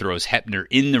 Taker throws Hebner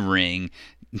in the ring.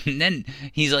 And then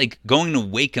he's like going to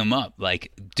wake him up.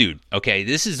 Like, dude, okay,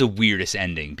 this is the weirdest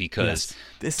ending because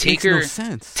This makes no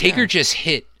sense. Taker Yeah. just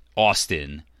hit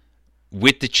Austin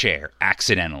with the chair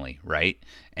accidentally, right?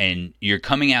 And you're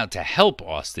coming out to help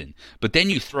Austin, but then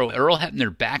you throw Earl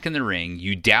Hebner back in the ring,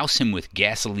 you douse him with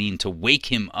gasoline to wake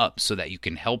him up so that you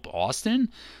can help Austin.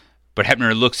 But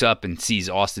Hebner looks up and sees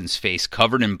Austin's face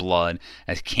covered in blood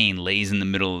as Kane lays in the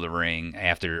middle of the ring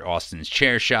after Austin's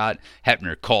chair shot.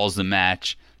 Hebner calls the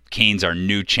match. Kane's our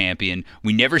new champion.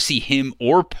 We never see him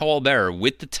or Paul Bearer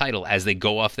with the title as they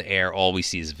go off the air. All we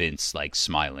see is Vince like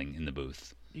smiling in the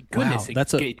booth. Goodness,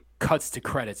 Wow, it cuts to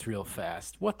credits real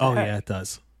fast. What the Oh heck? yeah, it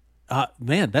does.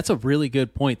 Man, that's a really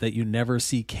good point that you never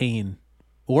see Kane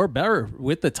or Bearer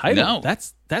with the title. No.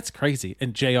 That's crazy.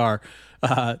 And JR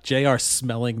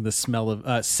smelling the smell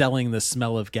of selling the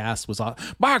smell of gas was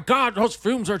my God, those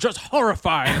fumes are just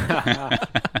horrifying.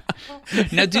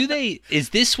 Now, is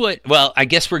this what, well, I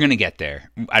guess we're going to get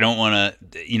there. I don't want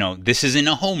to, this isn't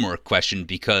a homework question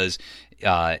because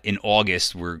in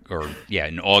August, we're going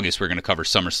to cover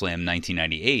SummerSlam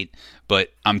 1998, but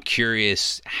I'm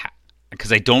curious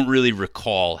because I don't really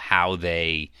recall how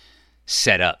they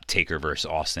set up Taker versus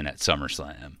Austin at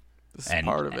SummerSlam. This is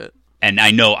part of it. And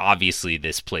I know obviously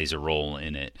this plays a role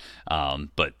in it,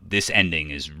 but this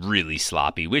ending is really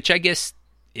sloppy, which I guess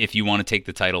if you want to take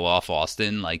the title off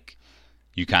Austin, like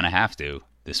you kind of have to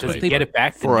this Does way. they get it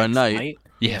back For a next night.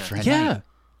 Yeah, for a night. Yeah.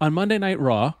 On Monday Night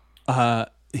Raw,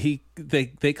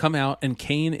 they come out and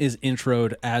Kane is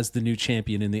introed as the new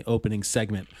champion in the opening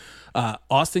segment.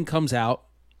 Austin comes out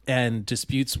and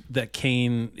disputes that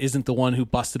Kane isn't the one who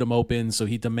busted him open, so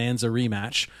he demands a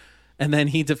rematch. And then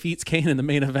he defeats Kane in the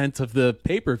main event of the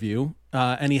pay-per-view,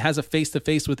 and he has a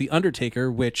face-to-face with The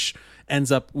Undertaker, which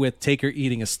ends up with Taker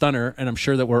eating a stunner, and I'm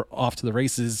sure that we're off to the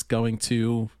races going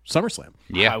to SummerSlam.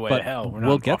 Yeah, Highway but to hell. We're not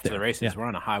we'll get off to there. the races. Yeah. We're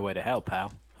on a highway to hell,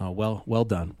 pal. Oh, well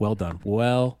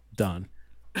done.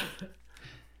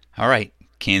 All right,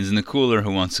 Kane's in the cooler.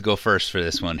 Who wants to go first for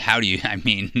this one?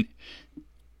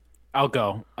 I'll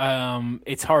go.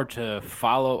 It's hard to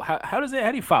follow. How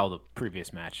do you follow the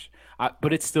previous match?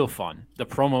 But it's still fun. The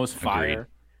promo's fire.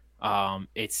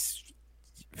 It's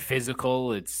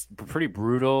physical. It's pretty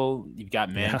brutal. You've got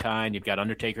Mankind. You've got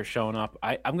Undertaker showing up.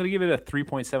 I'm going to give it a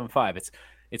 3.75.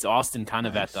 It's Austin kind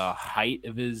of at the height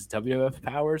of his WWF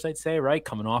powers, I'd say, right?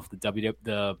 Coming off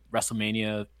the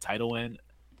WrestleMania title win.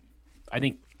 I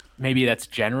think maybe that's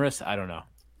generous. I don't know.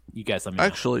 You guys let me know.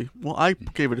 Actually, well, I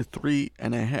gave it a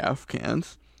 3.5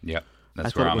 cans. Yep,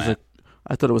 that's where I'm at.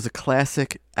 I thought it was a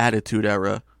classic Attitude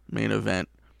Era main event.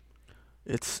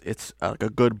 It's like a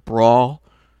good brawl.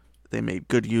 They made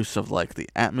good use of like the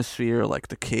atmosphere, like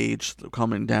the cage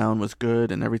coming down was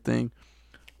good and everything.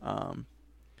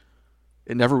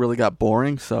 It never really got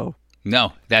boring, so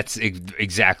No, that's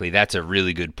exactly. That's a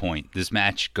really good point. This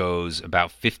match goes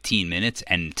about 15 minutes,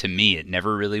 and to me, it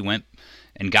never really went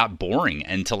and got boring.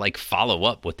 And to like follow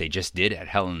up what they just did at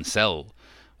Hell in a Cell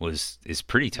is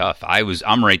pretty tough.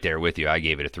 I'm right there with you. I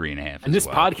gave it a 3.5. And this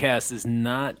podcast is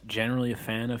not generally a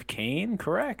fan of Kane,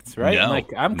 correct? Right? No,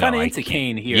 like I'm kind of into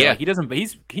Kane here. Yeah. Like, he doesn't.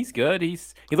 He's good. He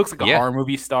looks like a horror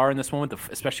movie star in this one,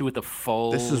 especially with the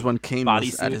full. This is when Kane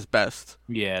was at his best.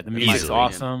 Yeah, the music's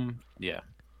awesome. Yeah.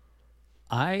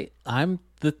 I'm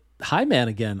the high man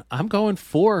again. I'm going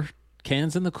 4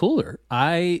 cans in the cooler.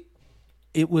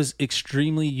 It was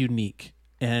extremely unique.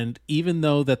 And even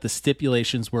though that the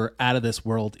stipulations were out of this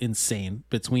world insane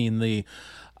between the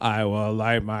I will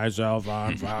light myself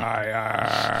on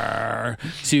fire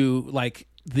to like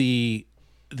the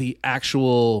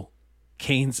actual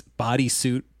Kane's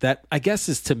bodysuit that I guess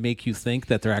is to make you think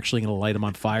that they're actually going to light him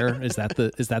on fire. Is that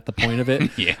the point of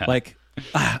it? Yeah. Like,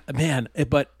 man,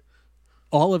 but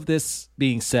all of this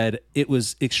being said, it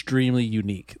was extremely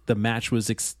unique. The match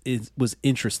was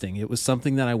interesting. It was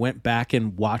something that I went back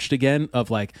and watched again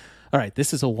of like, all right,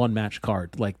 this is a one-match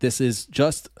card. Like, this is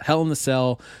just Hell in the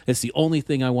Cell. It's the only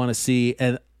thing I want to see.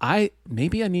 And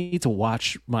maybe I need to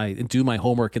watch and do my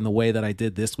homework in the way that I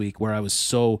did this week where I was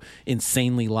so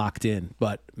insanely locked in.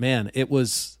 But, man,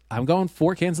 I'm going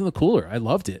 4 cans in the cooler. I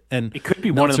loved it. And it could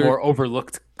be one of the more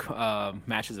overlooked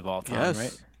matches of all time,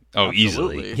 right? Oh,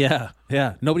 Absolutely. easily.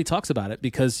 Yeah. Nobody talks about it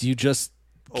because you just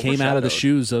came out of the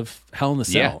shoes of Hell in the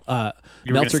Cell.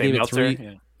 Meltzer gave it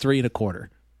 3.25.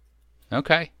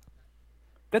 Okay.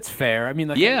 That's fair. I mean,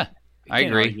 like, I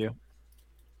agree. Argue.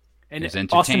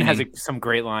 And Austin has some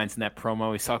great lines in that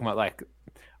promo. He's talking about like,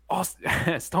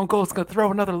 Stone Cold's gonna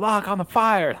throw another log on the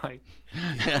fire. Like,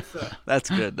 that's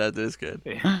good. That is good.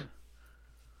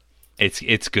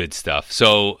 It's good stuff.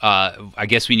 So I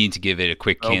guess we need to give it a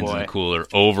quick cans in the cooler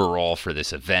overall for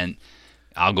this event.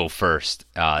 I'll go first.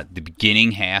 The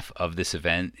beginning half of this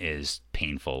event is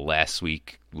painful. Last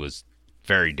week was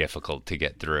very difficult to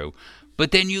get through.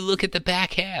 But then you look at the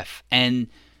back half, and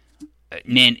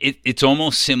man, it's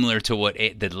almost similar to what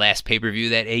the last pay-per-view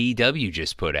that AEW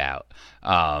just put out.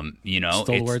 Stole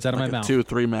the words out of my mouth.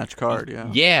 2-3 match card, yeah.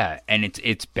 Yeah, and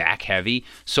it's back heavy,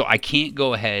 so I can't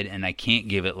go ahead and I can't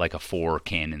give it like a 4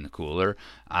 can in the cooler.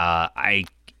 I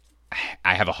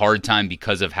have a hard time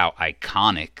because of how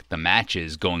iconic the match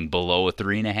is going below a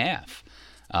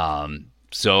 3.5.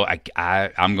 So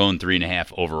I'm going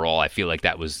 3.5 overall. I feel like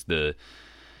that was the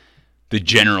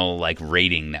general like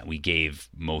rating that we gave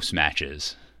most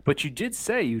matches. But you did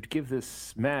say you'd give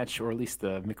this match, or at least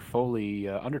the Mick Foley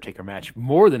Undertaker match,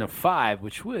 more than a 5,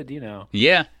 which would,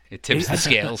 Yeah, it tips the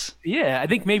scales. Yeah, I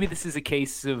think maybe this is a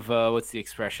case of, what's the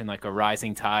expression, like a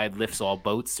rising tide lifts all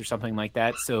boats or something like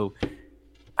that. So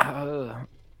I'm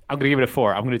going to give it a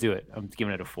 4. I'm going to do it. I'm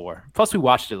giving it a 4. Plus, we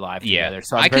watched it live together,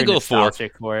 so I'm very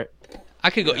nostalgic for it. I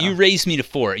could go. You raised me to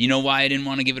 4. You know why I didn't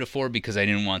want to give it a 4? Because I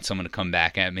didn't want someone to come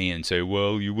back at me and say,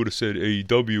 "Well, you would have said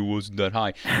AEW wasn't that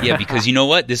high." Yeah, because you know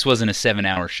what? This wasn't a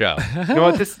 7-hour show. You know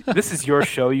what? This is your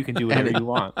show. You can do whatever you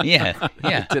want. Yeah.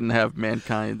 It didn't have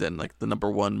Mankind and like the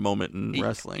number 1 moment in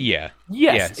wrestling. Yeah.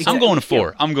 Yes. Yeah. So I'm going to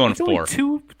 4. I'm going to 4. It's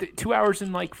only 2 hours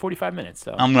and like 45 minutes.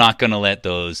 So I'm not going to let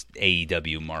those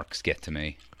AEW marks get to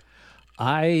me.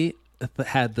 I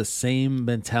had the same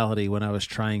mentality when I was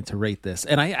trying to rate this,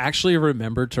 and I actually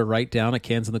remembered to write down a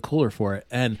cans in the cooler for it.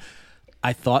 And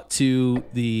I thought to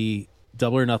the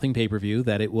Double or Nothing pay-per-view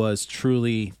that it was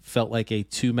truly felt like a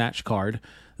 2-match card.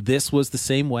 This was the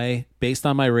same way. Based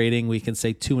on my rating, we can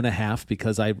say 2.5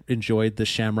 because I enjoyed the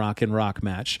Shamrock and Rock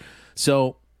match.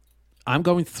 So I'm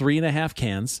going 3.5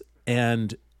 cans,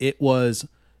 and it was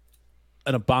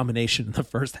an abomination in the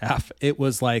first half. It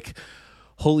was like,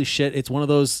 holy shit. It's one of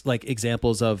those like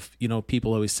examples of,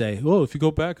 people always say, oh, if you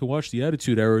go back and watch the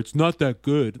Attitude Era, it's not that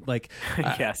good. Like,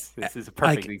 yes, this is a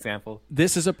perfect example.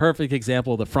 This is a perfect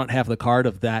example of the front half of the card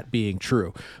of that being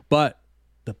true. But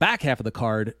the back half of the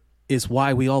card is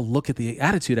why we all look at the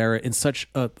Attitude Era in such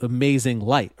an amazing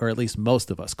light, or at least most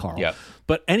of us, Carl. Yep.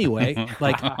 But anyway,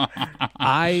 like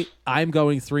I'm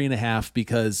going 3.5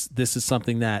 because this is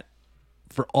something that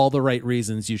for all the right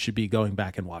reasons you should be going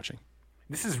back and watching.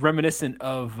 This is reminiscent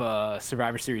of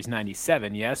Survivor Series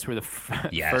 97, yes? Where the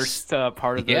first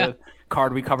part of the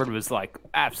card we covered was like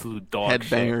absolute dog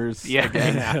Headbangers. Shit.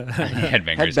 Yeah.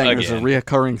 Headbangers Headbangers, again. a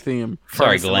reoccurring theme.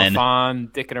 Sorry, Glenn. Fun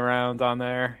dicking around on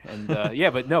there. And but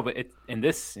in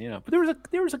this, but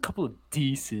there was a couple of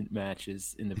decent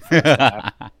matches in the first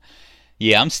half.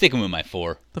 Yeah, I'm sticking with my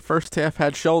 4. The first half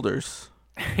had shoulders.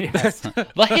 Yes.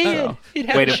 It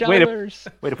had shoulders.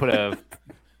 Way to put a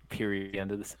period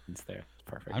end of the sentence there.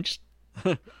 Perfect.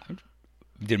 I'm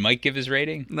Did Mike give his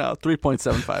rating? No,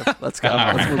 3.75. Let's go.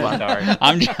 Let's move on.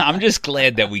 Sorry. I'm just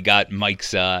glad that we got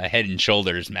Mike's Head and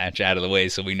Shoulders match out of the way,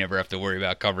 so we never have to worry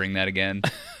about covering that again.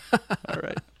 All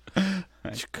right.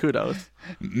 Kudos.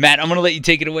 Matt, I'm going to let you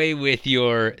take it away with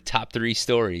your top 3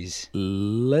 stories.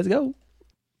 Let's go.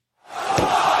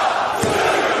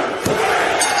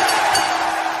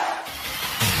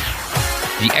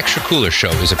 The Extra Cooler Show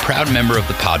is a proud member of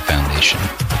the Pod Foundation.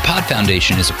 The Pod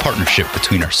Foundation is a partnership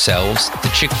between ourselves,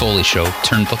 the Chick Foley Show,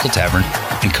 Turnbuckle Tavern,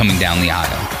 and Coming Down the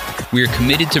Aisle. We are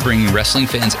committed to bringing wrestling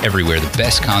fans everywhere the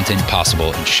best content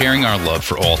possible and sharing our love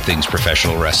for all things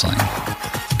professional wrestling.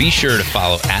 Be sure to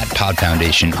follow @Pod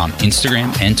Foundation on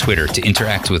Instagram and Twitter to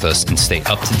interact with us and stay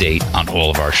up to date on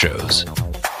all of our shows.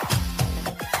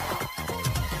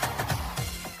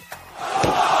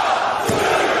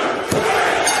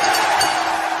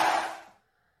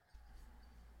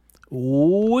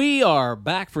 We are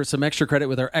back for some extra credit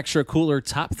with our Extra Cooler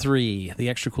Top 3. The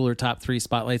Extra Cooler Top 3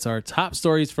 spotlights our top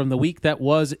stories from the week that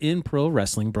was in pro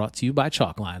wrestling, brought to you by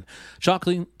Chalkline.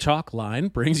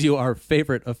 Chalkline brings you our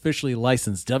favorite officially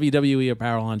licensed WWE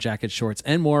apparel on jackets, shorts,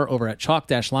 and more over at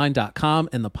chalk-line.com,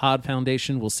 and the Pod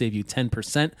Foundation will save you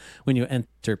 10% when you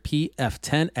enter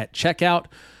PF10 at checkout.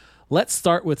 Let's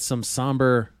start with some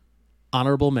somber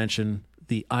honorable mention.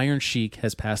 The Iron Sheik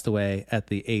has passed away at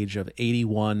the age of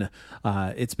 81.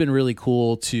 It's been really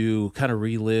cool to kind of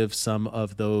relive some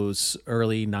of those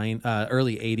early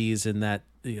 80s and that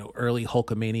early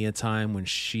Hulkamania time when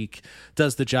Sheik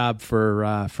does the job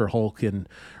for Hulk, and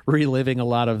reliving a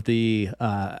lot of the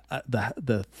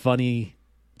funny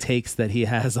takes that he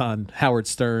has on Howard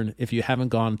Stern. If you haven't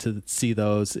gone to see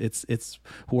those, it's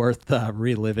worth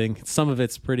reliving. Some of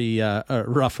it's pretty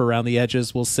rough around the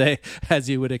edges, we'll say, as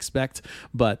you would expect,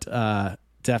 but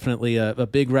definitely a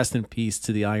big rest in peace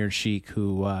to the Iron Sheik,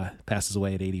 who passes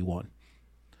away at 81.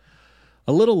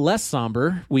 A little less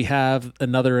somber, we have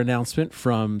another announcement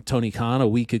from Tony Khan a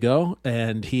week ago,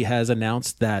 and he has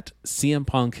announced that CM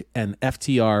Punk and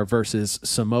FTR versus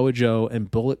Samoa Joe and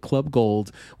Bullet Club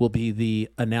Gold will be the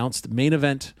announced main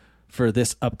event for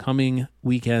this upcoming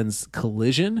weekend's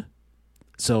Collision.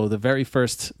 So the very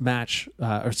first match,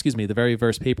 the very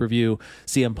first pay-per-view,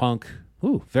 CM Punk,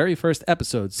 very first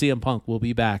episode, CM Punk will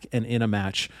be back and in a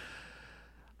match.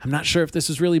 I'm not sure if this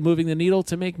is really moving the needle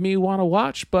to make me want to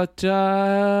watch, but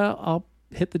I'll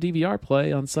hit the DVR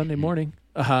play on Sunday morning.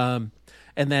 And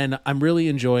then I'm really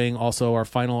enjoying also our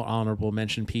final honorable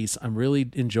mention piece. I'm really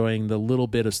enjoying the little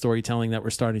bit of storytelling that we're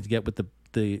starting to get with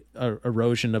the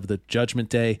erosion of the Judgment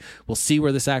Day. We'll see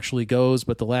where this actually goes,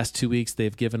 but the last 2 weeks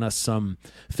they've given us some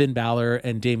Finn Balor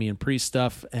and Damian Priest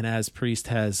stuff, and as Priest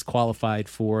has qualified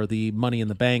for the Money in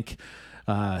the Bank,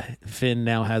 Finn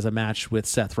now has a match with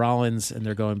Seth Rollins, and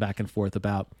they're going back and forth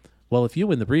about, well, if you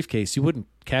win the briefcase, you wouldn't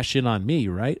cash in on me,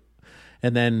 right?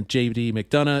 And then JD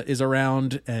McDonough is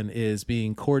around and is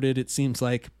being courted, it seems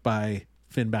like, by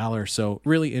Finn Balor. So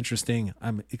really interesting.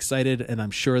 I'm excited, and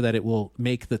I'm sure that it will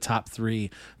make the top 3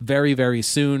 very, very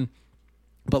soon.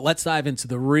 But let's dive into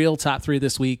the real top 3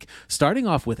 this week, starting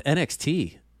off with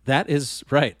NXT. That is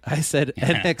right. I said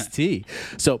NXT.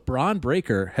 So Braun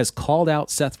Breaker has called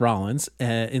out Seth Rollins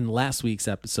in last week's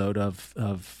episode of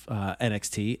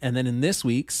NXT. And then in this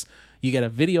week's, you get a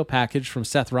video package from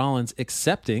Seth Rollins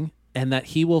accepting and that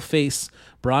he will face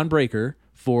Braun Breaker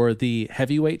for the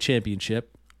heavyweight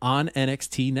championship on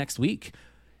NXT next week.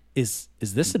 Is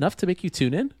this enough to make you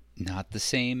tune in? Not the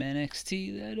same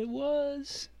NXT that it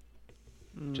was.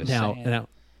 Just now I'm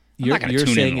not going to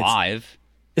tune in live.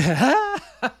 I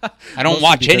don't Mostly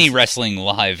watch any wrestling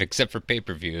live except for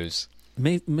pay-per-views.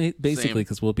 Basically,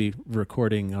 because we'll be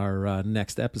recording our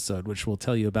next episode, which we'll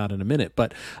tell you about in a minute.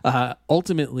 But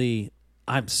ultimately,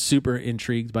 I'm super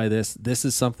intrigued by this. This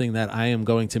is something that I am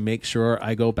going to make sure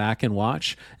I go back and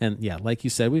watch. And yeah, like you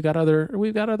said, we've got other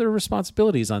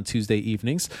responsibilities on Tuesday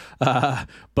evenings.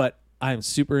 But I'm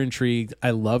super intrigued. I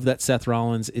love that Seth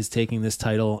Rollins is taking this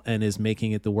title and is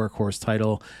making it the workhorse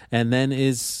title, and then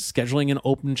is scheduling an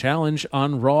open challenge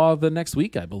on Raw the next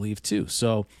week, I believe, too.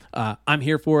 So I'm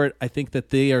here for it. I think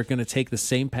that they are going to take the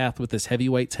same path with this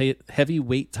heavyweight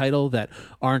title that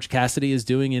Orange Cassidy is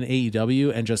doing in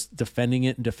AEW, and just defending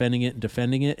it and defending it and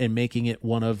defending it, and making it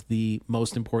one of the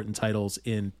most important titles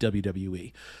in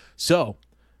WWE. So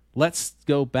let's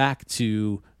go back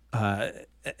to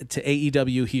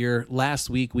AEW here. Last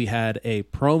week we had a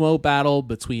promo battle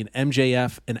between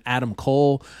MJF and Adam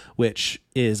Cole, which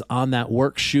is on that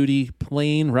work shooty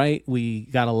plane, right? We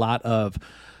got a lot of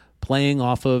playing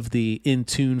off of the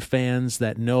in-tune fans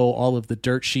that know all of the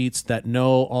dirt sheets, that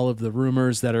know all of the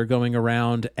rumors that are going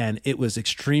around, and it was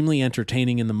extremely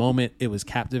entertaining in the moment. It was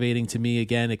captivating to me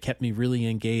again. It kept me really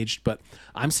engaged, but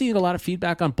I'm seeing a lot of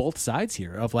feedback on both sides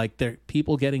here of like there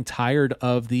people getting tired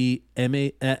of the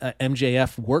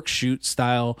MJF work shoot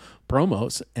style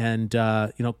promos and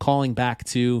calling back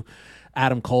to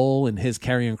Adam Cole and his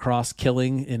Karrion Kross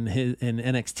killing in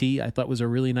NXT. I thought was a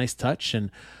really nice touch,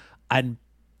 and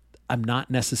I'm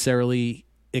not necessarily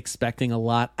expecting a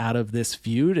lot out of this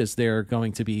feud as they're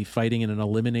going to be fighting in an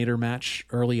eliminator match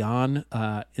early on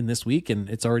in this week, and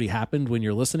it's already happened when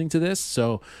you're listening to this.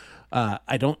 So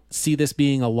I don't see this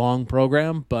being a long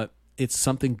program, but it's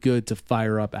something good to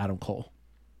fire up Adam Cole.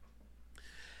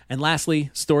 And lastly,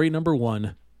 story number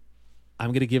 1. I'm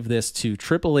going to give this to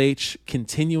Triple H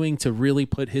continuing to really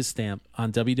put his stamp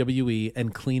on WWE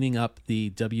and cleaning up the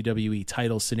WWE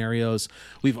title scenarios.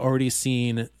 We've already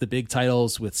seen the big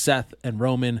titles with Seth and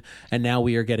Roman, and now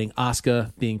we are getting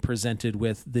Asuka being presented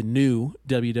with the new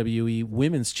WWE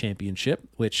Women's Championship,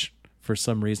 which for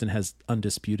some reason has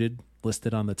undisputed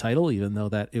listed on the title, even though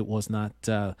that it was not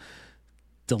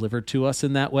delivered to us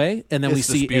in that way. And then we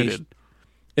see disputed.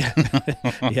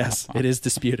 Yes, it is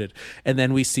disputed. And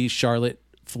then we see Charlotte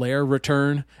Flair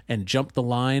return and jump the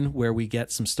line where we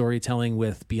get some storytelling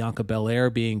with Bianca Belair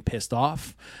being pissed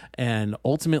off, and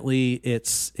ultimately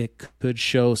it could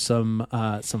show some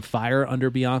fire under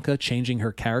Bianca, changing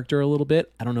her character a little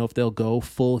bit. I don't know if they'll go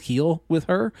full heel with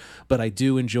her, but I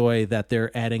do enjoy that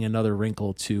they're adding another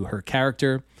wrinkle to her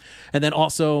character. And then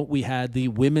also we had the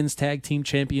Women's Tag Team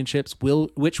Championships,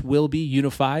 which will be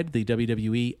unified, the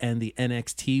WWE and the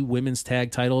NXT Women's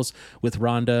Tag titles with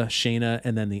Ronda, Shayna,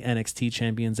 and then the NXT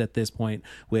champions at this point,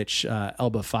 which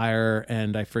Elba Fire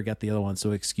and I forget the other one,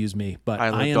 so excuse me. But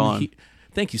I am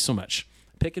thank you so much.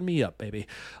 Picking me up, baby.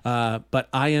 But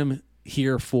I am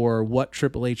here for what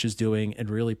Triple H is doing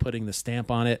and really putting the stamp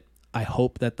on it. I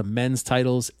hope that the men's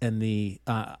titles and the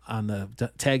on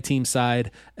the tag team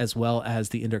side, as well as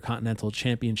the Intercontinental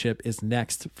Championship, is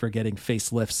next for getting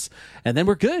facelifts. And then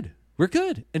we're good. We're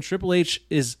good. And Triple H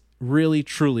is really,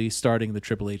 truly starting the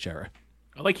Triple H era.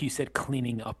 Like you said,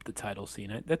 cleaning up the title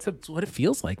scene. That's what it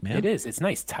feels like, man. It is. It's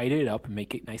nice. Tidy it up and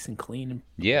make it nice and clean.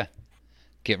 Yeah.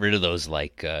 Get rid of those,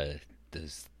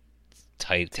 those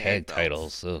tag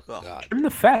titles. Oh, God. Trim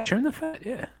the fat.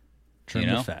 Yeah. Trim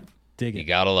the fat. Dig it. You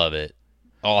gotta love it.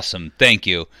 Awesome. Thank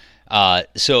you.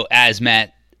 So as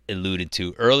Matt alluded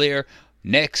to earlier,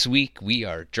 next week we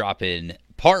are dropping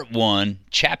part 1,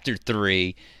 chapter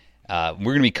 3. We're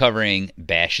going to be covering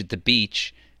Bash at the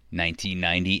Beach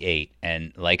 1998.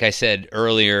 And like I said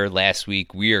earlier last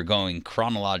week, we are going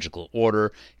chronological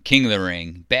order. King of the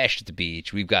Ring, Bash at the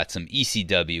Beach. We've got some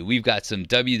ECW. We've got some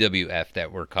WWF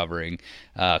that we're covering,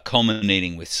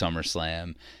 culminating with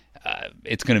SummerSlam.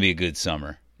 It's going to be a good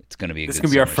summer. It's going to be a good summer.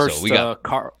 This is going to be our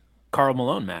first Karl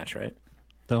Malone match, right?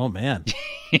 Oh, man.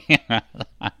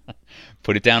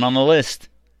 Put it down on the list.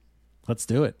 Let's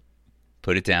do it.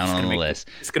 Put it down on the list.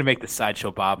 It's going to make the Sideshow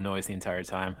Bob noise the entire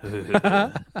time.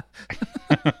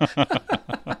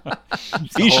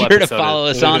 Be sure to follow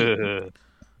us on...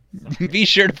 Be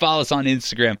sure to follow us on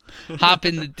Instagram. Hop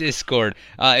in the Discord.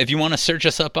 If you want to search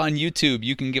us up on YouTube,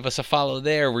 you can give us a follow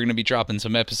there. We're going to be dropping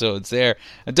some episodes there.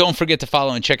 Don't forget to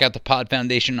follow and check out the Pod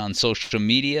Foundation on social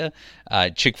media.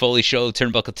 Chick Foley Show,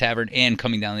 Turnbuckle Tavern, and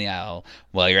Coming Down the Aisle.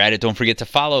 While you're at it, don't forget to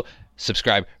follow,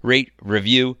 subscribe, rate,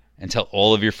 review, and tell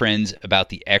all of your friends about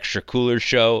the Extra Cooler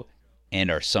Show and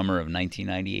our Summer of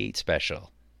 1998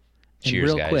 special. Cheers, and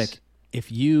real guys. Quick, if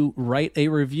you write a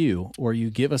review or you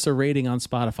give us a rating on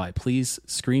Spotify, please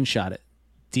screenshot it.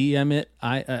 DM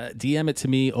it to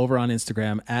me over on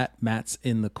Instagram at Matt's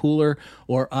in the Cooler,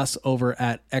 or us over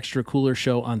at Extra Cooler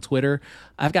Show on Twitter.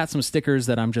 I've got some stickers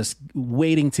that I'm just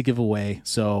waiting to give away.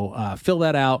 So fill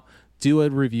that out. Do a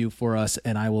review for us,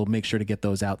 and I will make sure to get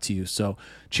those out to you. So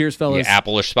cheers, fellas. Yeah,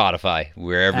 Apple or Spotify,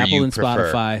 wherever Apple you and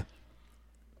prefer. Spotify.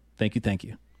 Thank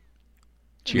you.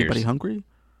 Cheers. Anybody hungry?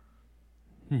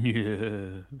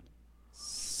 Yeah.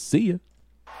 See ya.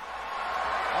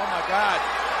 Oh, my God.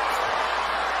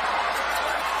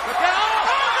 Look out.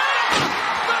 Oh,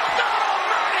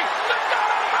 man! Look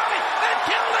already! They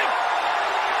killed him!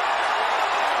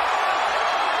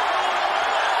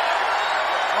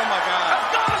 Oh, my God.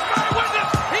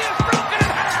 He is broken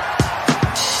in half!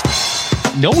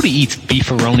 Nobody eats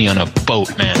beefaroni on a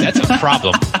boat, man. That's a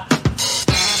problem.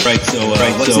 Right, so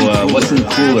what's in the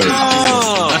cooler?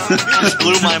 Oh, just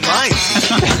blew my mind.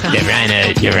 The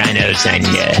rhinos on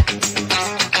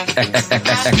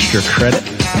extra credit.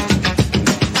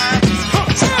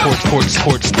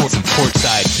 Some port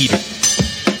side heater.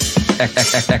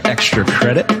 extra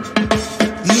credit.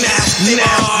 Nasty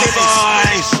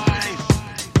boys!